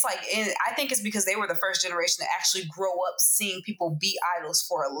I think it's because they were the first generation to actually grow up seeing people be idols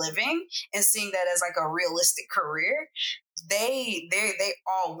for a living and seeing that as like a realistic career. They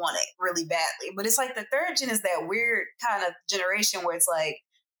all want it really badly. But it's like the third gen is that weird kind of generation where it's like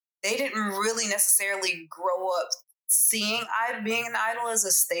they didn't really necessarily grow up seeing being an idol as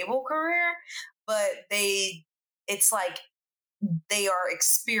a stable career, but it's like they are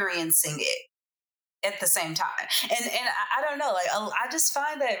experiencing it at the same time. And I don't know, like, I just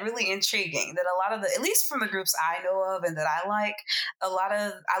find that really intriguing that a lot of at least from the groups I know of and that I like,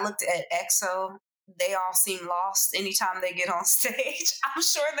 I looked at EXO, they all seem lost anytime they get on stage. I'm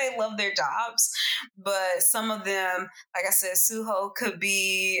sure they love their jobs, but some of them, like I said, Suho could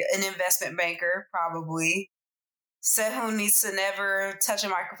be an investment banker, probably. Sehun needs to never touch a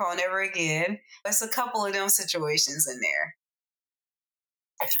microphone ever again. There's a couple of them situations in there.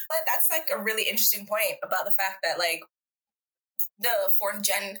 But that's like a really interesting point about the fact that like the fourth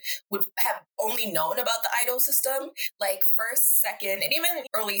gen would have only known about the idol system. Like first, second, and even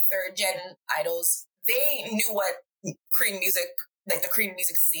early third gen idols, they knew what Korean music, like the Korean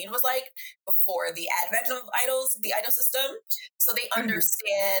music scene was like before the advent of idols, the idol system. So they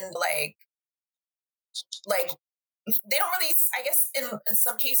understand like they don't really, I guess in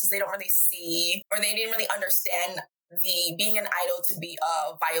some cases they don't really see, or they didn't really understand the being an idol to be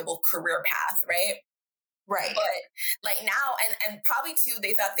a viable career path, right? Right. But like now, and probably too,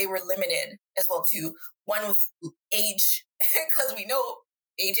 they thought they were limited as well too. One with age, because we know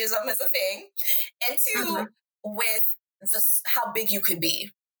ageism is a thing, and two with how big you could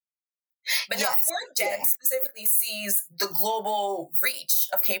be. But now fourth gen specifically sees the global reach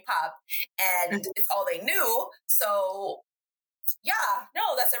of K-pop, and it's all they knew. So yeah,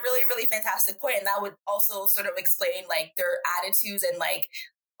 no, that's a really, really fantastic point. And that would also sort of explain like their attitudes and like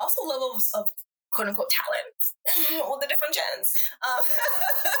also levels of quote unquote talent with the different gens.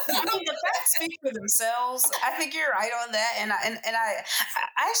 I mean, the facts speak for themselves. I think you're right on that, and I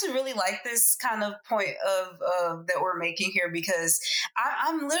actually really like this kind of point of that we're making here, because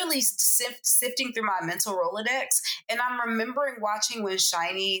I'm literally sifting through my mental Rolodex, and I'm remembering watching when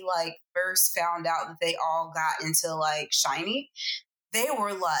SHINee like first found out that they all got into like SHINee. They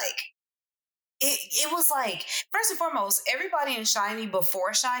were like. It was like, first and foremost, everybody in SHINee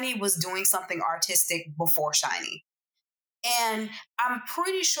before SHINee was doing something artistic before SHINee. And I'm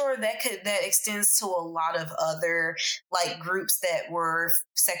pretty sure that extends to a lot of other like groups that were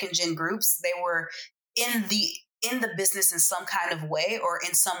second gen groups. They were in the business in some kind of way, or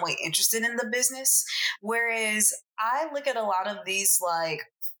in some way interested in the business. Whereas I look at a lot of these like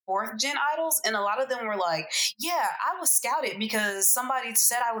fourth gen idols, and a lot of them were like, yeah, I was scouted because somebody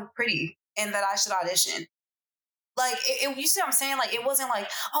said I looked pretty and that I should audition. Like, you see what I'm saying? Like, it wasn't like,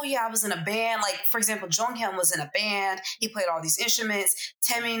 oh yeah, I was in a band. Like, for example, Jonghyun was in a band. He played all these instruments.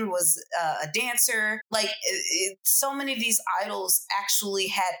 Taemin was a dancer. Like, so many of these idols actually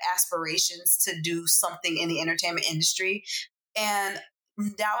had aspirations to do something in the entertainment industry. And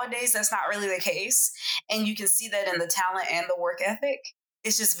nowadays, that's not really the case. And you can see that in the talent and the work ethic.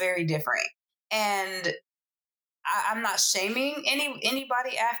 It's just very different. And I'm not shaming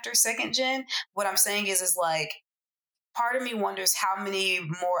anybody after second gen. What I'm saying is like, part of me wonders how many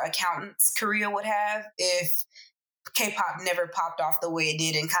more accountants Korea would have if K-pop never popped off the way it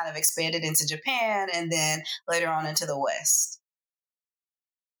did and kind of expanded into Japan and then later on into the West.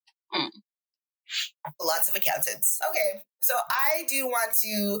 Lots of accountants. Okay, so I do want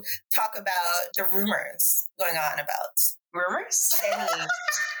to talk about the rumors going on about rumors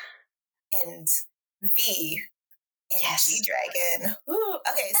and V and G-Dragon. Ooh.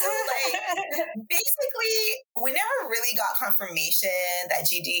 Okay, so like basically we never really got confirmation that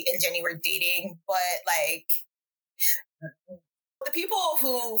GD and Jennie were dating, but like the people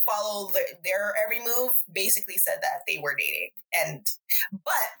who follow their every move basically said that they were dating.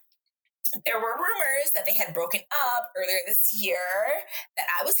 But there were rumors that they had broken up earlier this year that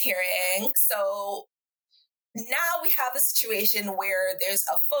I was hearing. So now we have a situation where there's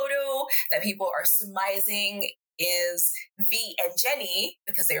a photo that people are surmising is V and Jennie,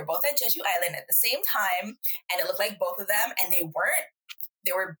 because they were both at Jeju Island at the same time, and it looked like both of them, and they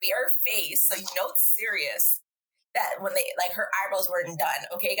were bare-faced, so you know it's serious. That when they, like, her eyebrows weren't done.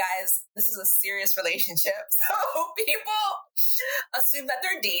 Okay, guys, this is a serious relationship. So people assume that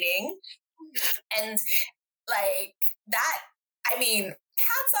they're dating, and like that, I mean,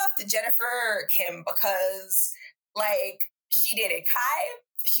 hats off to Jennifer Kim, because like she dated Kai,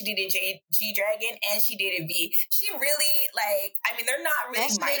 she dated G-Dragon, and she dated V. She really, like, I mean, they're not really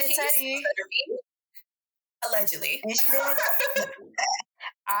my taste. Allegedly. And she did.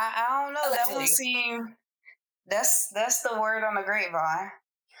 I don't know. Allegedly. That one seemed, that's the word on the grapevine.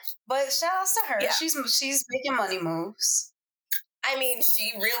 But shout outs to her. Yeah. She's making money moves. I mean,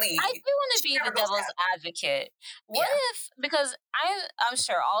 she really. I do want to be the devil's advocate. What if, because I'm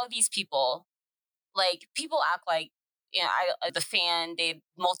sure all of these people, like, people act like, you know, the fan, they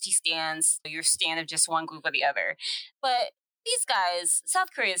multi-stands, you're stan of just one group or the other. But these guys, South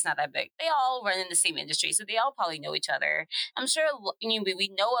Korea is not that big. They all run in the same industry, so they all probably know each other. I'm sure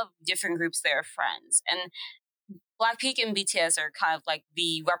we know of different groups that are friends. And Blackpink and BTS are kind of like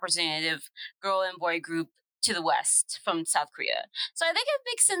the representative girl and boy group to the West from South Korea. So I think it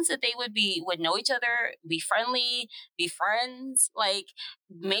makes sense that they would know each other, be friendly, be friends. Like,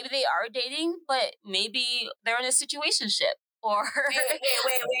 maybe they are dating, but maybe they're in a situationship. Or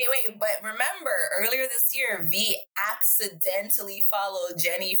wait. But remember, earlier this year, V accidentally followed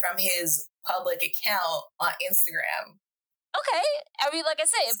Jennie from his public account on Instagram. Okay, I mean, like I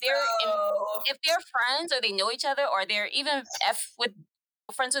said, if they're friends or they know each other or they're even with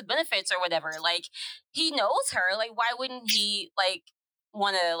friends with benefits or whatever, like he knows her, like why wouldn't he like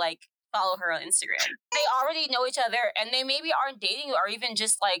want to like follow her on Instagram? They already know each other and they maybe aren't dating or even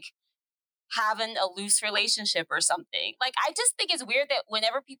just like having a loose relationship or something. Like I just think it's weird that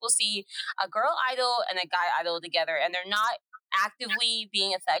whenever people see a girl idol and a guy idol together and they're not actively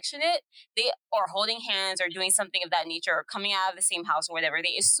being affectionate, they or holding hands or doing something of that nature or coming out of the same house or whatever,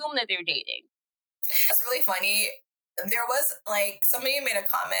 they assume that they're dating. That's really funny. There was like somebody made a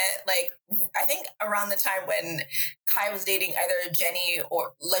comment, like I think around the time when Kai was dating either Jenny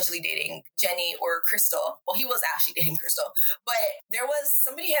or allegedly dating Jenny or Crystal. Well, he was actually dating Crystal, but there was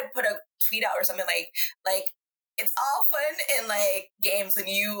somebody had put a tweet out or something like it's all fun and like games when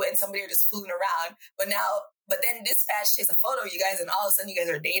you and somebody are just fooling around, but then Dispatch takes a photo of you guys and all of a sudden you guys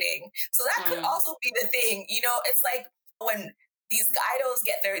are dating. So that could also be the thing. You know, it's like when these idols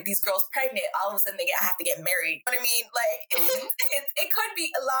get these girls pregnant, all of a sudden they have to get married. You know what I mean? Like, it could be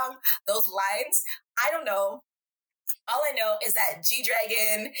along those lines. I don't know. All I know is that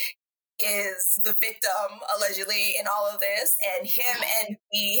G-Dragon is the victim, allegedly, in all of this. And him and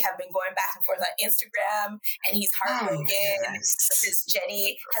V have been going back and forth on Instagram. And he's heartbroken because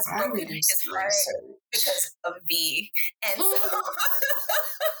Jenny has broken his heart because of V. And so...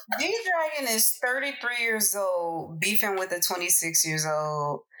 G-Dragon is 33 years old, beefing with a 26 years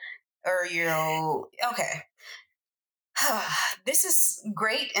old or year old. Okay. This is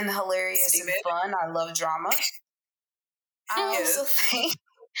great and hilarious and fun. I love drama. I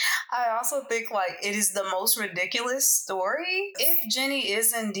also think like it is the most ridiculous story. If Jenny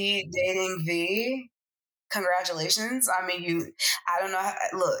is indeed dating V, congratulations. I mean, I don't know.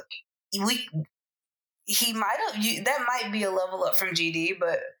 Look, he might have, that might be a level up from GD,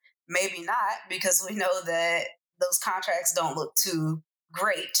 but maybe not, because we know that those contracts don't look too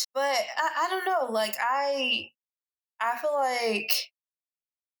great. But I don't know. Like, I feel like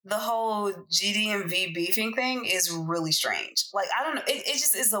the whole GD and V beefing thing is really strange. Like, I don't know. It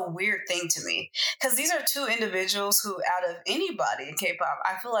just is a weird thing to me. Because these are two individuals who, out of anybody in K-pop,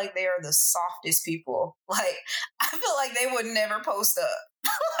 I feel like they are the softest people. Like, I feel like they would never post up.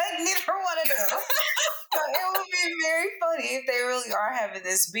 Like, neither one of them. So it would be very funny if they really are having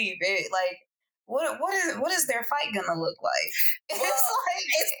this beef. What is their fight gonna look like? Well,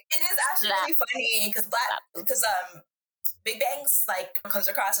 it is actually really funny because Big Bang's like comes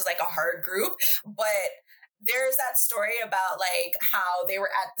across as like a hard group, but there's that story about like how they were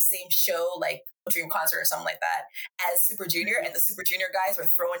at the same show, like Dream Concert or something like that, as Super Junior, and the Super Junior guys were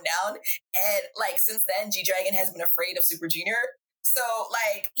throwing down, and like since then G-Dragon has been afraid of Super Junior. So,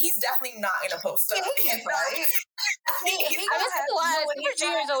 like, he's definitely not going to post up. I guess why Super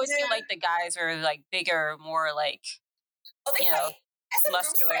Juniors always seem like the guys are, like, bigger, more, like, they fight. SM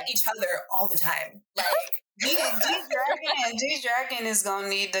groups fight each other all the time. Like, G-Dragon is going to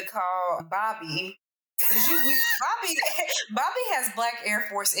need to call Bobby. Because Bobby has Black Air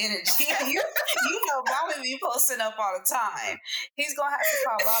Force energy. You know Bobby be posting up all the time. He's gonna have to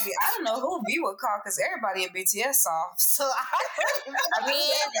call Bobby. I don't know who V would call because everybody in BTS off. So I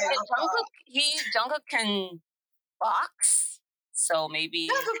mean, Jungkook can box, so maybe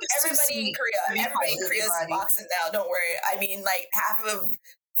everybody in Korea is boxing now. Don't worry. I mean, like half of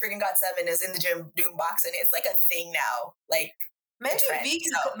freaking GOT7 is in the gym doing boxing. It's like a thing now. Like.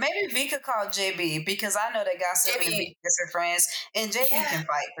 Maybe V could call JB, because I know that GOT7 and BTS are friends, and JB can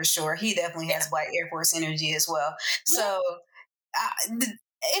fight for sure. He definitely has Black Air Force energy as well. So if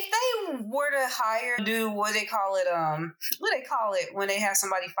they were to do what they call it when they have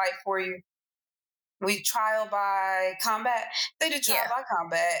somebody fight for you, we trial by combat. They do trial by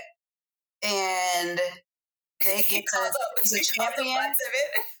combat, and they get the champion.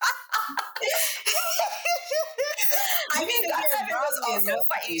 I mean, GOT7 was also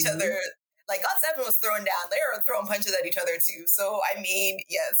fighting each other. Like, GOT7 was throwing down. They were throwing punches at each other, too. So, I mean,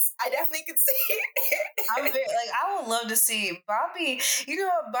 yes, I definitely could see it. I would love to see Bobby. You know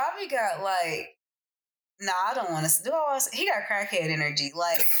what? Bobby got, like, I don't want to do all this. He got crackhead energy.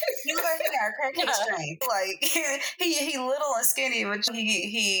 Like, he got crackhead strength. Like, he little and skinny, but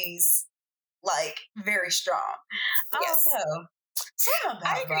he's, like, very strong. I don't know.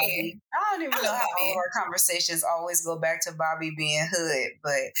 I agree. Bobby. I don't even know how all our conversations always go back to Bobby being hood,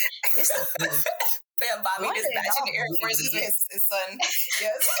 but it's the truth. Yeah, Bobby One is day matching I'll the Air believe Forces you. with his son.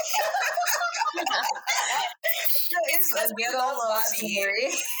 Yes. It's a because we good love old love Bobby. story.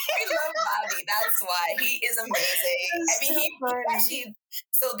 We love Bobby. That's why. He is amazing. I It's mean, so he funny. actually,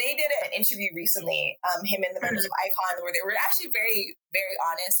 so they did an interview recently, him and the members of Icon, where they were actually very, very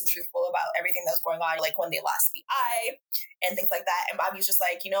honest and truthful about everything that's going on, like when they lost the eye and things like that. And Bobby was just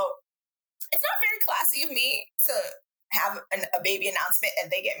like, it's not very classy of me to have a baby announcement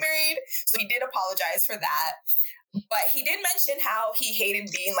and they get married. So he did apologize for that. But he did mention how he hated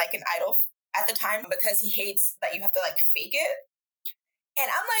being like an idol at the time because he hates that you have to like fake it. And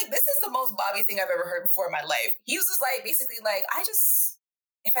I'm like, this is the most Bobby thing I've ever heard before in my life. He was just like, basically like,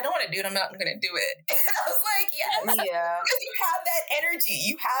 if I don't want to do it, I'm not going to do it. And I was like, yes. Yeah. Because you have that energy.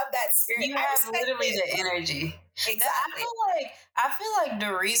 You have that spirit. You have literally the energy. Exactly. I feel like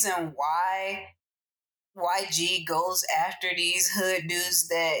the reason why YG goes after these hood dudes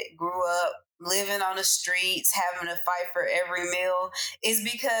that grew up living on the streets, having to fight for every meal, is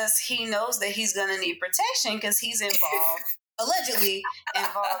because he knows that he's going to need protection because he's involved, allegedly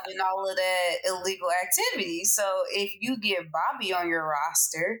involved in all of that illegal activity. So if you get Bobby on your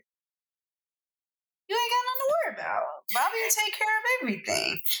roster, you ain't got nothing to worry about. Bobby will take care of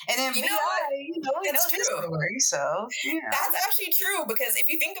everything. And then You know B.I., what? we know his story. So, That's actually true because if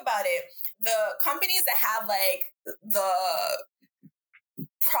you think about it, the companies that have like the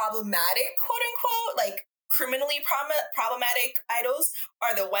problematic, quote unquote, like criminally problematic idols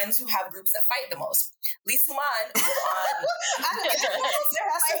are the ones who have groups that fight the most. Lee Suman was on. there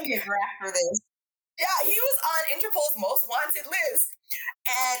has to be a graph for this. Yeah, he was on Interpol's most wanted list,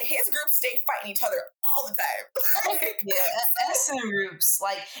 and his group stayed fighting each other all the time. SM groups,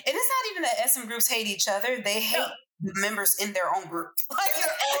 and it's not even that SM groups hate each other; they hate the members in their own group. It's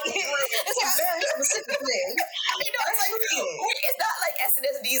a very specific thing. It's not like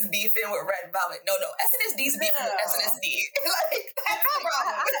SNSD is beefing with Red Velvet. No, SNSD is beefing with SNSD. That's the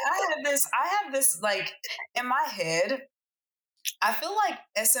problem. I have this in my head. I feel like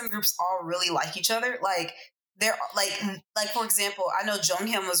SM groups all really like each other. They're for example, I know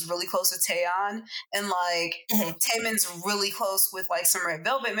Jonghyun was really close with Taeyeon, and Taemin's really close with some Red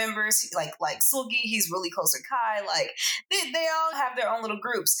Velvet members. Like Seulgi, he's really close with Kai. They all have their own little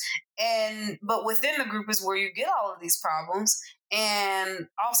groups, but within the group is where you get all of these problems. And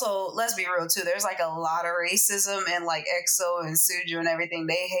also, let's be real too. There's a lot of racism in EXO and Suju and everything.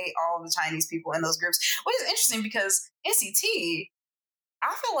 They hate all the Chinese people in those groups, which is interesting because NCT,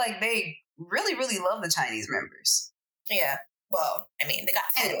 I feel like they really, really love the Chinese members. Yeah. Well, I mean, they got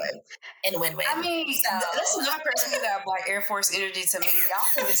anyway and win-win. I mean, this is not person who got Black Air Force energy to me. Y'all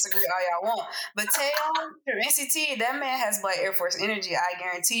can disagree all y'all want, but Taeyeon from NCT, that man has Black Air Force energy. I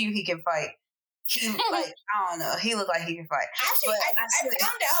guarantee you, he can fight. He I don't know. He looked like he can fight. Actually, I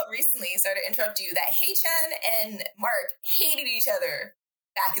found out recently. Sorry to interrupt you. That Haechan and Mark hated each other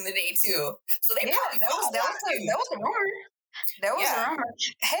back in the day too. So they probably that was a rumor. That was a rumor.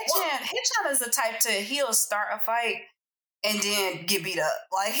 Haechan is the type he'll start a fight and then get beat up.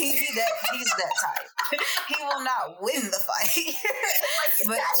 He's that type. He will not win the fight.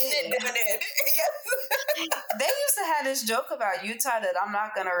 But they used to have this joke about Utah that I'm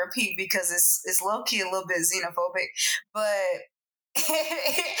not gonna repeat because it's low key a little bit xenophobic, but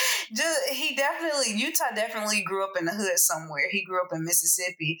Utah definitely grew up in the hood somewhere. He grew up in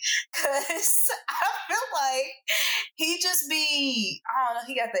Mississippi because I feel like he just I don't know,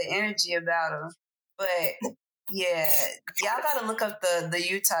 he got the energy about him. But yeah, y'all gotta look up the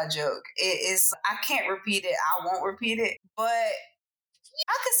Utah joke. It is, I can't repeat it. I won't repeat it, but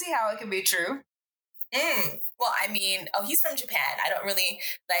I can see how it can be true. Well, I mean, he's from Japan. I don't really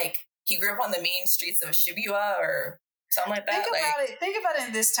he grew up on the main streets of Shibuya or something like that. Think about it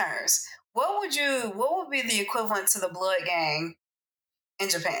in this terms. What would be the equivalent to the Blood Gang in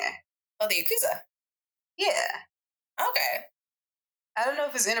Japan? Oh, the Yakuza. Yeah. Okay. I don't know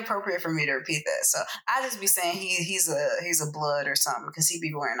if it's inappropriate for me to repeat that, so I just be saying he's a Blood or something because he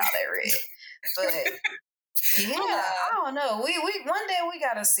be wearing all that red. But yeah, I don't know. We one day we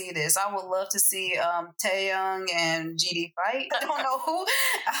gotta see this. I would love to see Taeyoung and GD fight. I don't know who.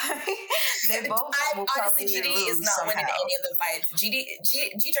 They both will honestly, GD is not winning any of the fights. G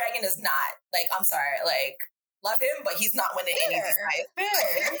Dragon is not. I'm sorry, love him, but he's not winning any of these fights.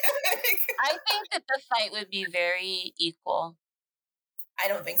 I think that the fight would be very equal. I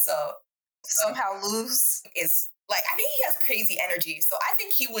don't think so. Somehow lose is I think he has crazy energy, so I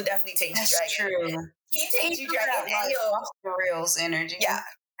think he would definitely take G Dragon. True. He takes G Dragon and he'll for real's energy. Yeah.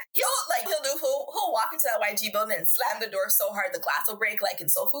 He'll walk into that YG building and slam the door so hard the glass will break in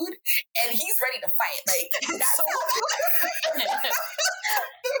Soul Food, and he's ready to fight. That's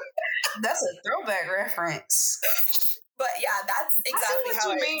That's a throwback reference. But yeah, that's exactly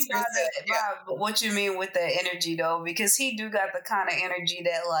how I mean by it. by what you mean with the energy though, because he do got the kind of energy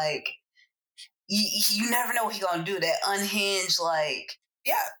that like you never know what he gonna do. That unhinged, like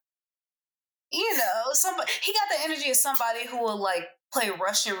somebody he got the energy of somebody who will like play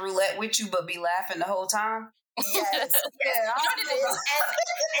Russian roulette with you but be laughing the whole time. Yes. Yeah, you know what it is?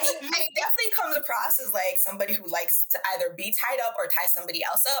 And he definitely comes across as like somebody who likes to either be tied up or tie somebody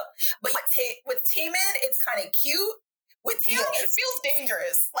else up. But with Taemin, it's kind of cute. With Taemin, it feels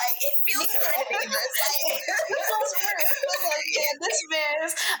dangerous. Like, it feels kind of dangerous.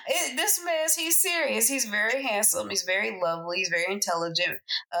 This man's, he's serious. He's very handsome. He's very lovely. He's very intelligent.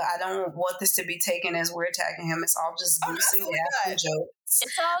 I don't want this to be taken as we're attacking him. It's all just boosting and jokes.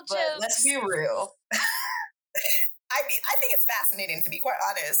 It's all jokes. Let's be real. I mean, I think it's fascinating, to be quite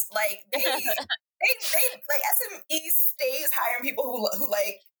honest. Like, they like SME stays hiring people who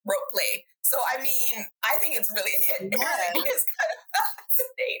like rope play. So I mean, I think it's really it's kind of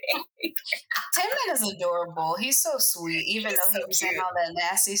fascinating. Taemin is adorable. He's so sweet, even though he was saying all that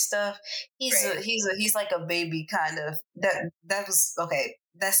nasty stuff. He's like a baby kind of. That was okay.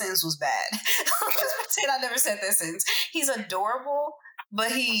 That sentence was bad. Let's pretend I never said that sentence. He's adorable.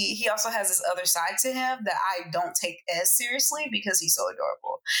 But he also has this other side to him that I don't take as seriously because he's so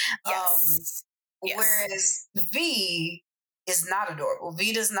adorable. Yes. Whereas V is not adorable.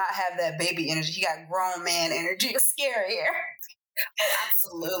 V does not have that baby energy. He got grown man energy. It's scarier. Oh,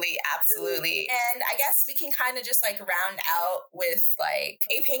 absolutely, absolutely. And I guess we can kind of just like round out with like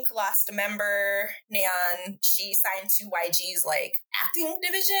A-Pink lost a member, Nayeon. She signed to YG's like acting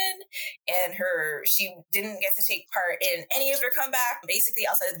division, and she didn't get to take part in any of their comeback, basically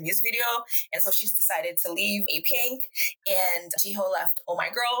outside of the music video. And so she's decided to leave A-Pink, and Jihyo left Oh My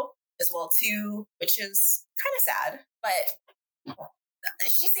Girl as well too, which is kind of sad, but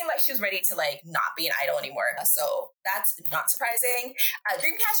she seemed like she was ready to like not be an idol anymore. So that's not surprising.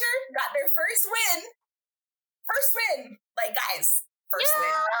 Dreamcatcher got their first win. Like, guys, first win.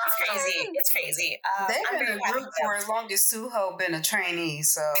 It's crazy. They've been a group for as long as Suho been a trainee,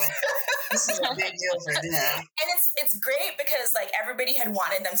 so this is a big deal for them. And it's great because like everybody had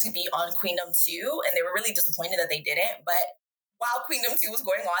wanted them to be on Queendom 2, and they were really disappointed that they didn't. But while Queendom 2 was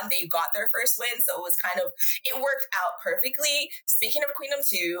going on, they got their first win. So it worked out perfectly. Speaking of Queendom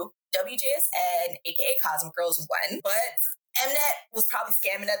 2, WJSN, aka Cosmic Girls, won. But Mnet was probably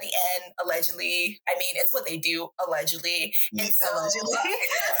scamming at the end, allegedly. I mean, it's what they do, allegedly. And so, allegedly.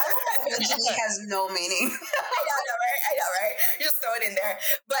 Allegedly has no meaning. I know, right? You just throw it in there.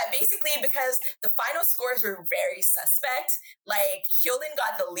 But basically, because the final scores were very suspect, like, Hyolyn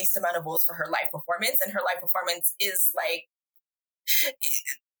got the least amount of votes for her live performance, and her live performance is, like,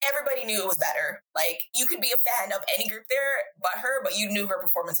 everybody knew it was better. Like, you could be a fan of any group there but her, but you knew her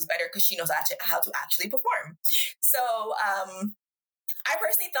performance was better because she knows how to actually perform. So I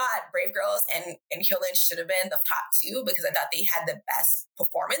personally thought Brave Girls and Hyolyn should have been the top two because I thought they had the best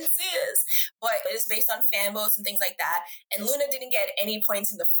performances, but it is based on fan votes and things like that. And Luna didn't get any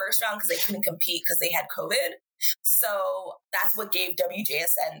points in the first round because they couldn't compete because they had COVID. So that's what gave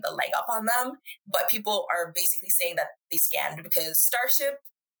WJSN the leg up on them. But people are basically saying that they scammed because Starship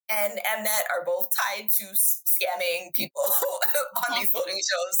and Mnet are both tied to scamming people on these voting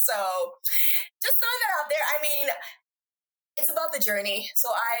shows. So just throwing that out there. I mean, it's about the journey. So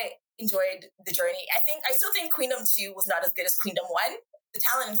I enjoyed the journey. I still think Queendom 2 was not as good as Queendom 1. The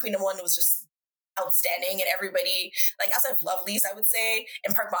talent in Queendom 1 was just outstanding, and everybody, like outside of Lovelyz, I would say,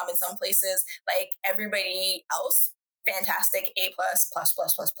 and Park Bom in some places, like everybody else, fantastic, A+++++. This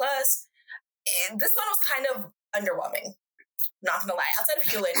one was kind of underwhelming. Not gonna lie. Outside of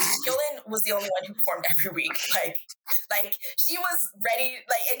Hyolyn was the only one who performed every week. Like she was ready,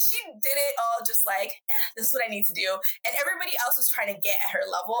 like, and she did it all just like, this is what I need to do. And everybody else was trying to get at her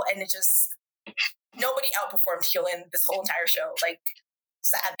level, and it just, nobody outperformed Hyolyn this whole entire show. Like,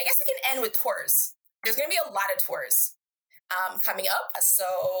 sad. I guess we can end with tours. There's gonna be a lot of tours coming up. So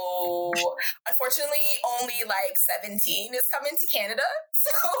unfortunately, only like 17 is coming to Canada.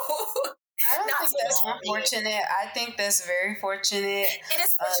 So I don't think that's unfortunate. I think that's very fortunate. It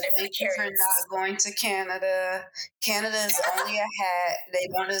is fortunate thank you for not going to Canada. Canada is only a hat. They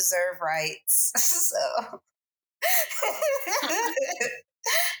don't deserve rights. So.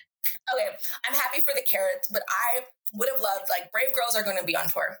 Okay, I'm happy for the Carrots, but I would have loved, like, Brave Girls are going to be on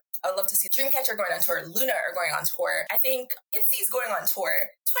tour. I would love to see Dreamcatcher going on tour, Luna are going on tour. I think ITZY's going on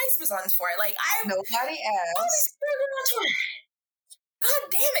tour. Twice was on tour. Like, nobody asked. All these people are going on tour.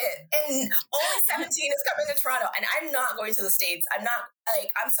 God damn it. And only 17 is coming to Toronto. And I'm not going to the States. I'm not,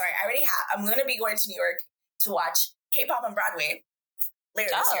 like, I'm sorry. I'm going to be going to New York to watch K-pop on Broadway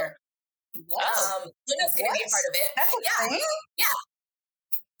later this year. Luna's going to be a part of it. That's a thing?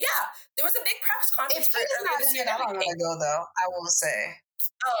 Yeah. There was a big press conference. If he's not in it, I don't want to go, though, I will say.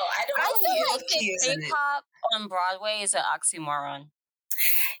 Oh, I don't know. I feel like K-pop on Broadway is an oxymoron.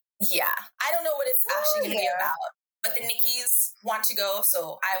 Yeah. I don't know what it's actually going to be about. But the Nickies want to go,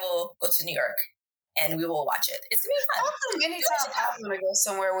 so I will go to New York. And we will watch it. It's going to be fun. Anytime I want to go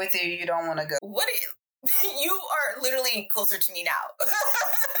somewhere with you, you don't want to go. You are literally closer to me now.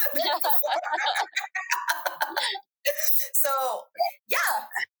 So, yeah.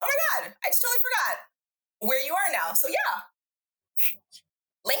 Oh my God. I just totally forgot where you are now. So, yeah.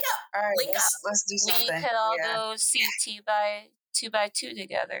 Link up. All right, let's do something. We could all go see 2x2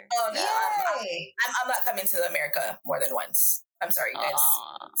 together. Oh, no. I'm not coming to America more than once. I'm sorry, you guys.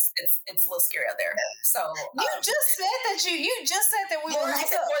 It's a little scary out there. So you just said that we were. I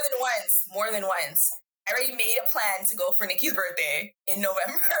said more than once. I already made a plan to go for Nicki's birthday in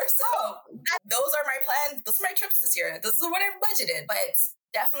November. So those are my plans. Those are my trips this year. This is what I've budgeted. But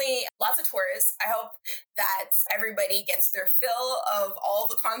definitely lots of tours. I hope that everybody gets their fill of all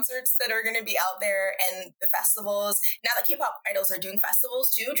the concerts that are going to be out there and the festivals. Now that K-pop idols are doing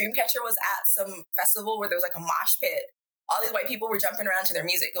festivals too. Dreamcatcher was at some festival where there was like a mosh pit. All these white people were jumping around to their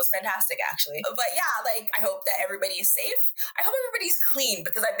music. It was fantastic, actually. But yeah, I hope that everybody is safe. I hope everybody's clean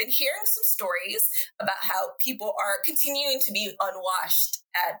because I've been hearing some stories about how people are continuing to be unwashed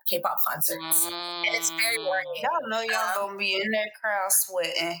at K-pop concerts. And it's very worrying. Y'all know y'all gonna be in that crowd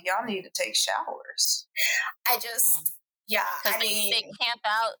sweating. Y'all need to take showers. I mean, they camp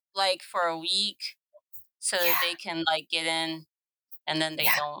out for a week so that they can get in, and then they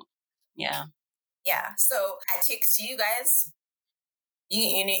don't. Yeah. Yeah, so at TXT, you guys, you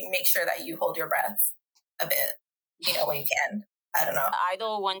need to make sure that you hold your breath a bit, when you can. I don't know.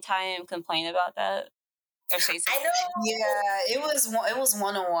 Idol one time complained about that or say something. I know. Yeah, it was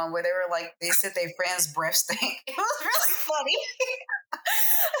one-on-one where they were they said their friend's breath stink. It was really funny.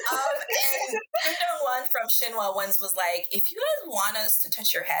 And one from Shinhwa once was like, if you guys want us to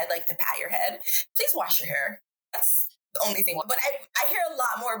touch your head, to pat your head, please wash your hair. That's the only thing. But I hear a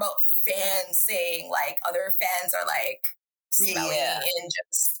lot more about fans saying other fans are smelly and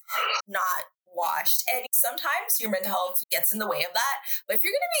just not washed. And sometimes your mental health gets in the way of that. But if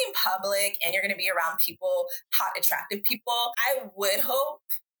you're going to be in public and you're going to be around people, hot, attractive people, I would hope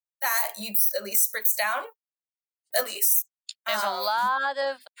that you'd at least spritz down. At least. There's a lot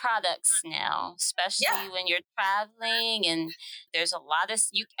of products now, especially when you're traveling, and there's a lot of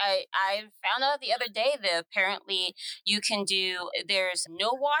I found out the other day that apparently you can there's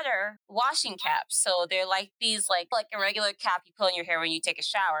no water washing caps, so they're these like a regular cap you put on your hair when you take a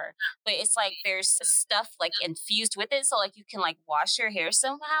shower, but it's there's stuff infused with it, so you can wash your hair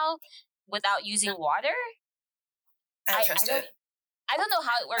somehow without using water. I don't trust it. I don't know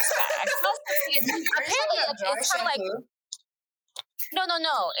how it works. Apparently, it's kind of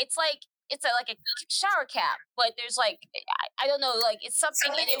No. It's it's like a shower cap, but there's I don't know, it's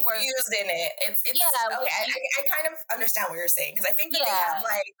something in it where infused in it. It's okay. I kind of understand what you're saying because I think that they have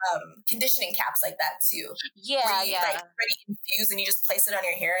conditioning caps like that too. Yeah, already infused and you just place it on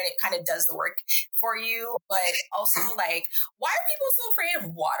your hair and it kind of does the work for you. But also why are people so afraid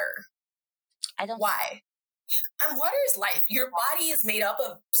of water? I don't. Why? Water is life. Your body is made up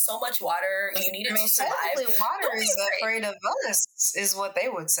of so much water. You need it to survive. Technically, water is afraid of us, is what they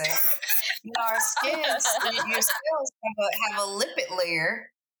would say. Our skins, your cells have a lipid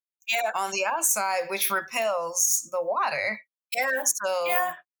layer on the outside, which repels the water. Yeah. So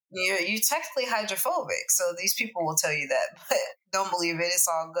you're technically hydrophobic. So these people will tell you that, but don't believe it. It's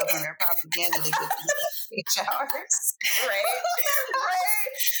all government propaganda to get these showers. Right.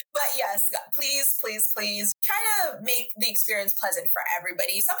 But yes, please try to make the experience pleasant for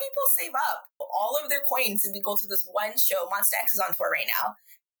everybody. Some people save up all of their coins and we go to this one show. Monsta X is on tour right now.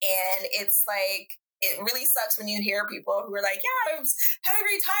 And it's it really sucks when you hear people who are I was having a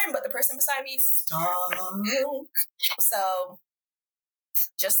great time, but the person beside me stunk. So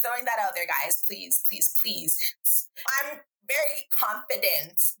just throwing that out there, guys. Please. I'm very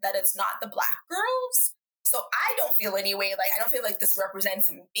confident that it's not the Black girls. So I don't feel any way, I don't feel this represents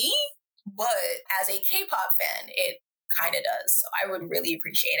me, but as a K-pop fan, it kind of does. So I would really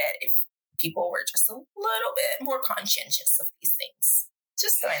appreciate it if people were just a little bit more conscientious of these things.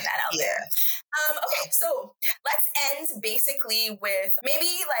 Just throwing that out there. Okay, so let's end basically with maybe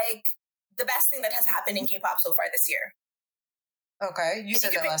the best thing that has happened in K-pop so far this year. Okay, you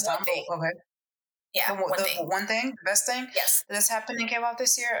said that last time. Okay. Yeah, one thing, the best thing that's happened in K-pop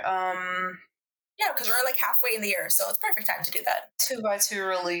this year. Yeah, because we're halfway in the year, so it's perfect time to do that. 2x2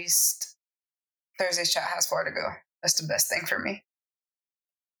 released Thursday's Chat Has 4 to Go. That's the best thing for me.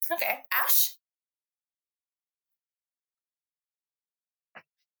 Okay. Ash?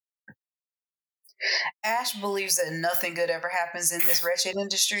 Ash believes that nothing good ever happens in this wretched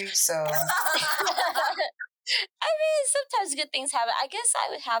industry, so I mean, sometimes good things happen. I guess I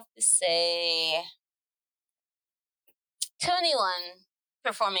would have to say 21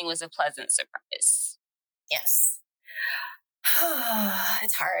 performing was a pleasant surprise. Yes.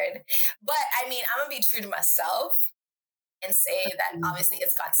 It's hard. But I mean, I'm going to be true to myself and say that obviously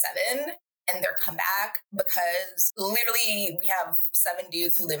it's GOT7 and their comeback, because literally we have 7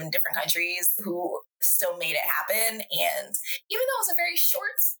 dudes who live in different countries who still made it happen. And even though it was a very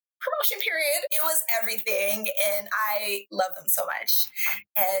short promotion period, it was everything. And I love them so much.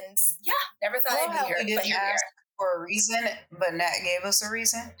 And yeah, never thought I'd be here. We didn't but here we ask are. for a reason, but Nat gave us a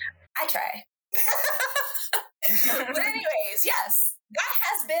reason. I try. But anyways, yes, that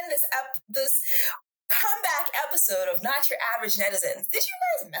has been this comeback episode of Not Your Average Netizens. Did you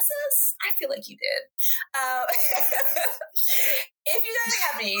guys miss us? I feel like you did. If you guys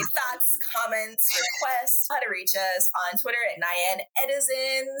have any thoughts, comments, requests, how to reach us on Twitter at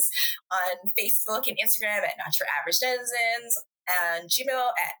NYN-Netizens, on Facebook and Instagram at Not Your Average Netizens, and Gmail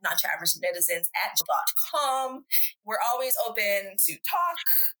at notyouraverage-netizens@gmail.com. We're always open to talk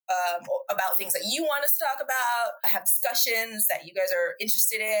about things that you want us to talk about. I have discussions that you guys are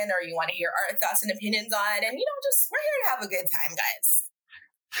interested in or you want to hear our thoughts and opinions on. And, just we're here to have a good time, guys.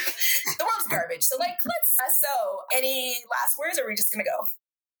 The world's garbage. So, let's... So, any last words, or are we just going to go?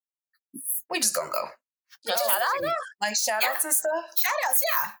 We just gonna go. Shout out? Like shout-outs and stuff? Shout-outs,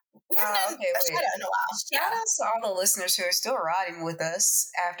 yeah. We haven't done a shout-out in a while. Shout-outs to all the listeners who are still riding with us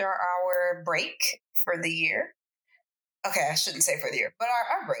after our break for the year. Okay, I shouldn't say for the year, but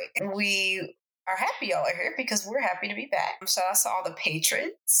our break. We are happy y'all are here because we're happy to be back. Shout out to all the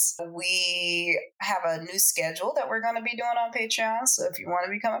patrons. We have a new schedule that we're going to be doing on Patreon. So if you want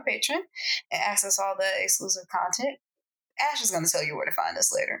to become a patron and access all the exclusive content, Ash is going to tell you where to find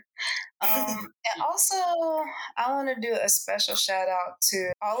us later. And also, I want to do a special shout out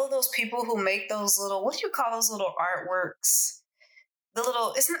to all of those people who make those little, what do you call those little artworks? The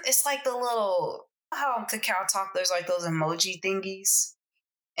little, it's like the little, how on Kakao Talk, there's like those emoji thingies.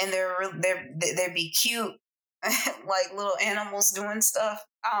 And they'd be cute, like little animals doing stuff.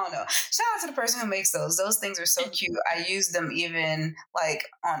 I don't know. Shout out to the person who makes those. Those things are so cute. I use them even like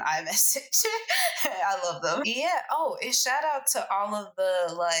on iMessage. I love them. Yeah. Oh, and shout out to all of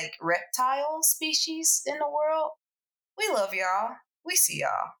the like reptile species in the world. We love y'all. We see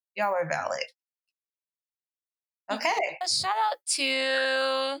y'all. Y'all are valid. Okay. A shout out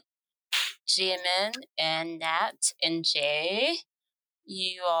to Jimin and Nat and Jay.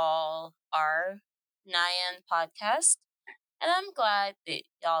 You all are Nyan Podcast. And I'm glad that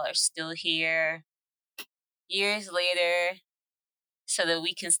y'all are still here years later so that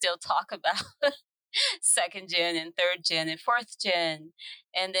we can still talk about 2nd gen and 3rd gen and 4th gen.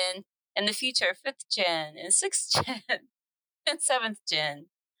 And then in the future, 5th gen and 6th gen and 7th gen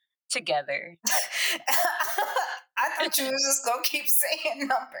together. I thought you were just going to keep saying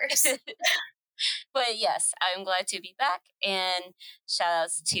numbers. But yes, I'm glad to be back, and shout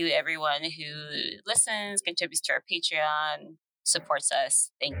outs to everyone who listens, contributes to our Patreon, supports us.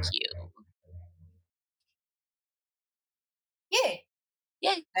 Thank you. Yay.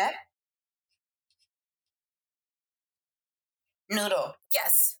 Yay. That? Noodle.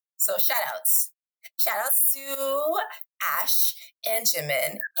 Yes. So shout outs. Shout outs to Ash and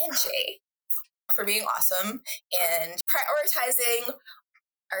Jimin and Jay for being awesome and prioritizing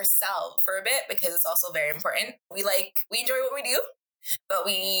ourselves for a bit, because it's also very important. We enjoy what we do, but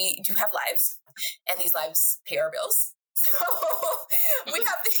we do have lives, and these lives pay our bills. So we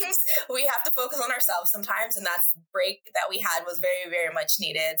have things we have to focus on ourselves sometimes, and that's break that we had was very, very much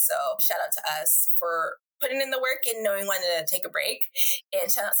needed. So shout out to us for putting in the work and knowing when to take a break, and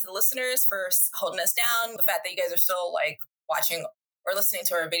shout out to the listeners for holding us down. The fact that you guys are still like watching or listening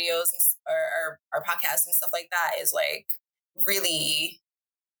to our videos and our podcasts and stuff like that is like really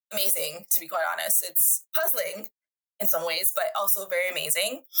amazing, to be quite honest. It's puzzling in some ways, but also very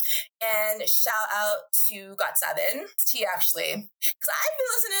amazing. And shout out to GOT7, to you actually, because I've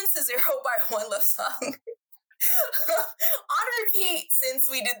been listening to Zero by One Love Song on repeat since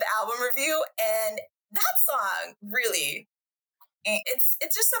we did the album review, and that song really, it's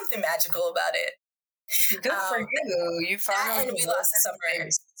just something magical about it. Good for you. You finally and we lost Summer.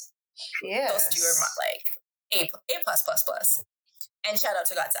 Yeah, those two are like A++++. And shout out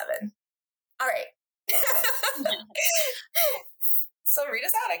to GOT7. All right. So read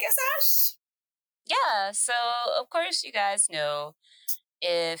us out, I guess, Ash. Yeah, so of course you guys know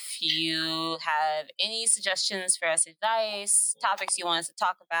If you have any suggestions for us, advice, topics you want us to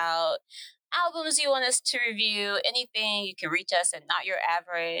talk about, albums you want us to review, anything, you can reach us at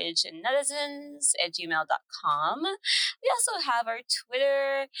notyouraverage.netizens@gmail.com. We also have our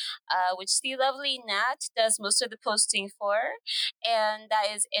Twitter, which the lovely Nat does most of the posting for, and that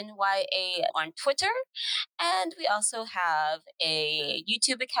is NYA on Twitter. And we also have a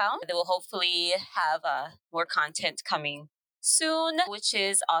YouTube account that will hopefully have more content coming soon, which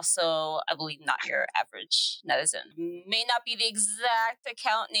is also, I believe, Not Your Average Netizen. May not be the exact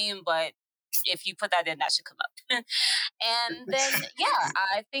account name, but if you put that in, that should come up. And then, yeah,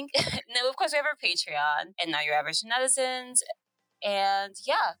 I think, no, of course, we have our Patreon and Not Your Average Netizens. And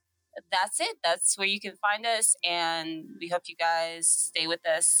yeah, that's it. That's where you can find us. And we hope you guys stay with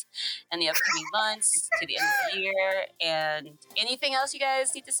us in the upcoming months to the end of the year. And anything else you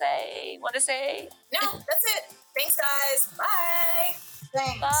guys need to say, want to say? No, that's it. Thanks, guys. Bye.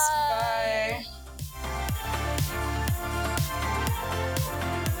 Thanks. Bye. Bye.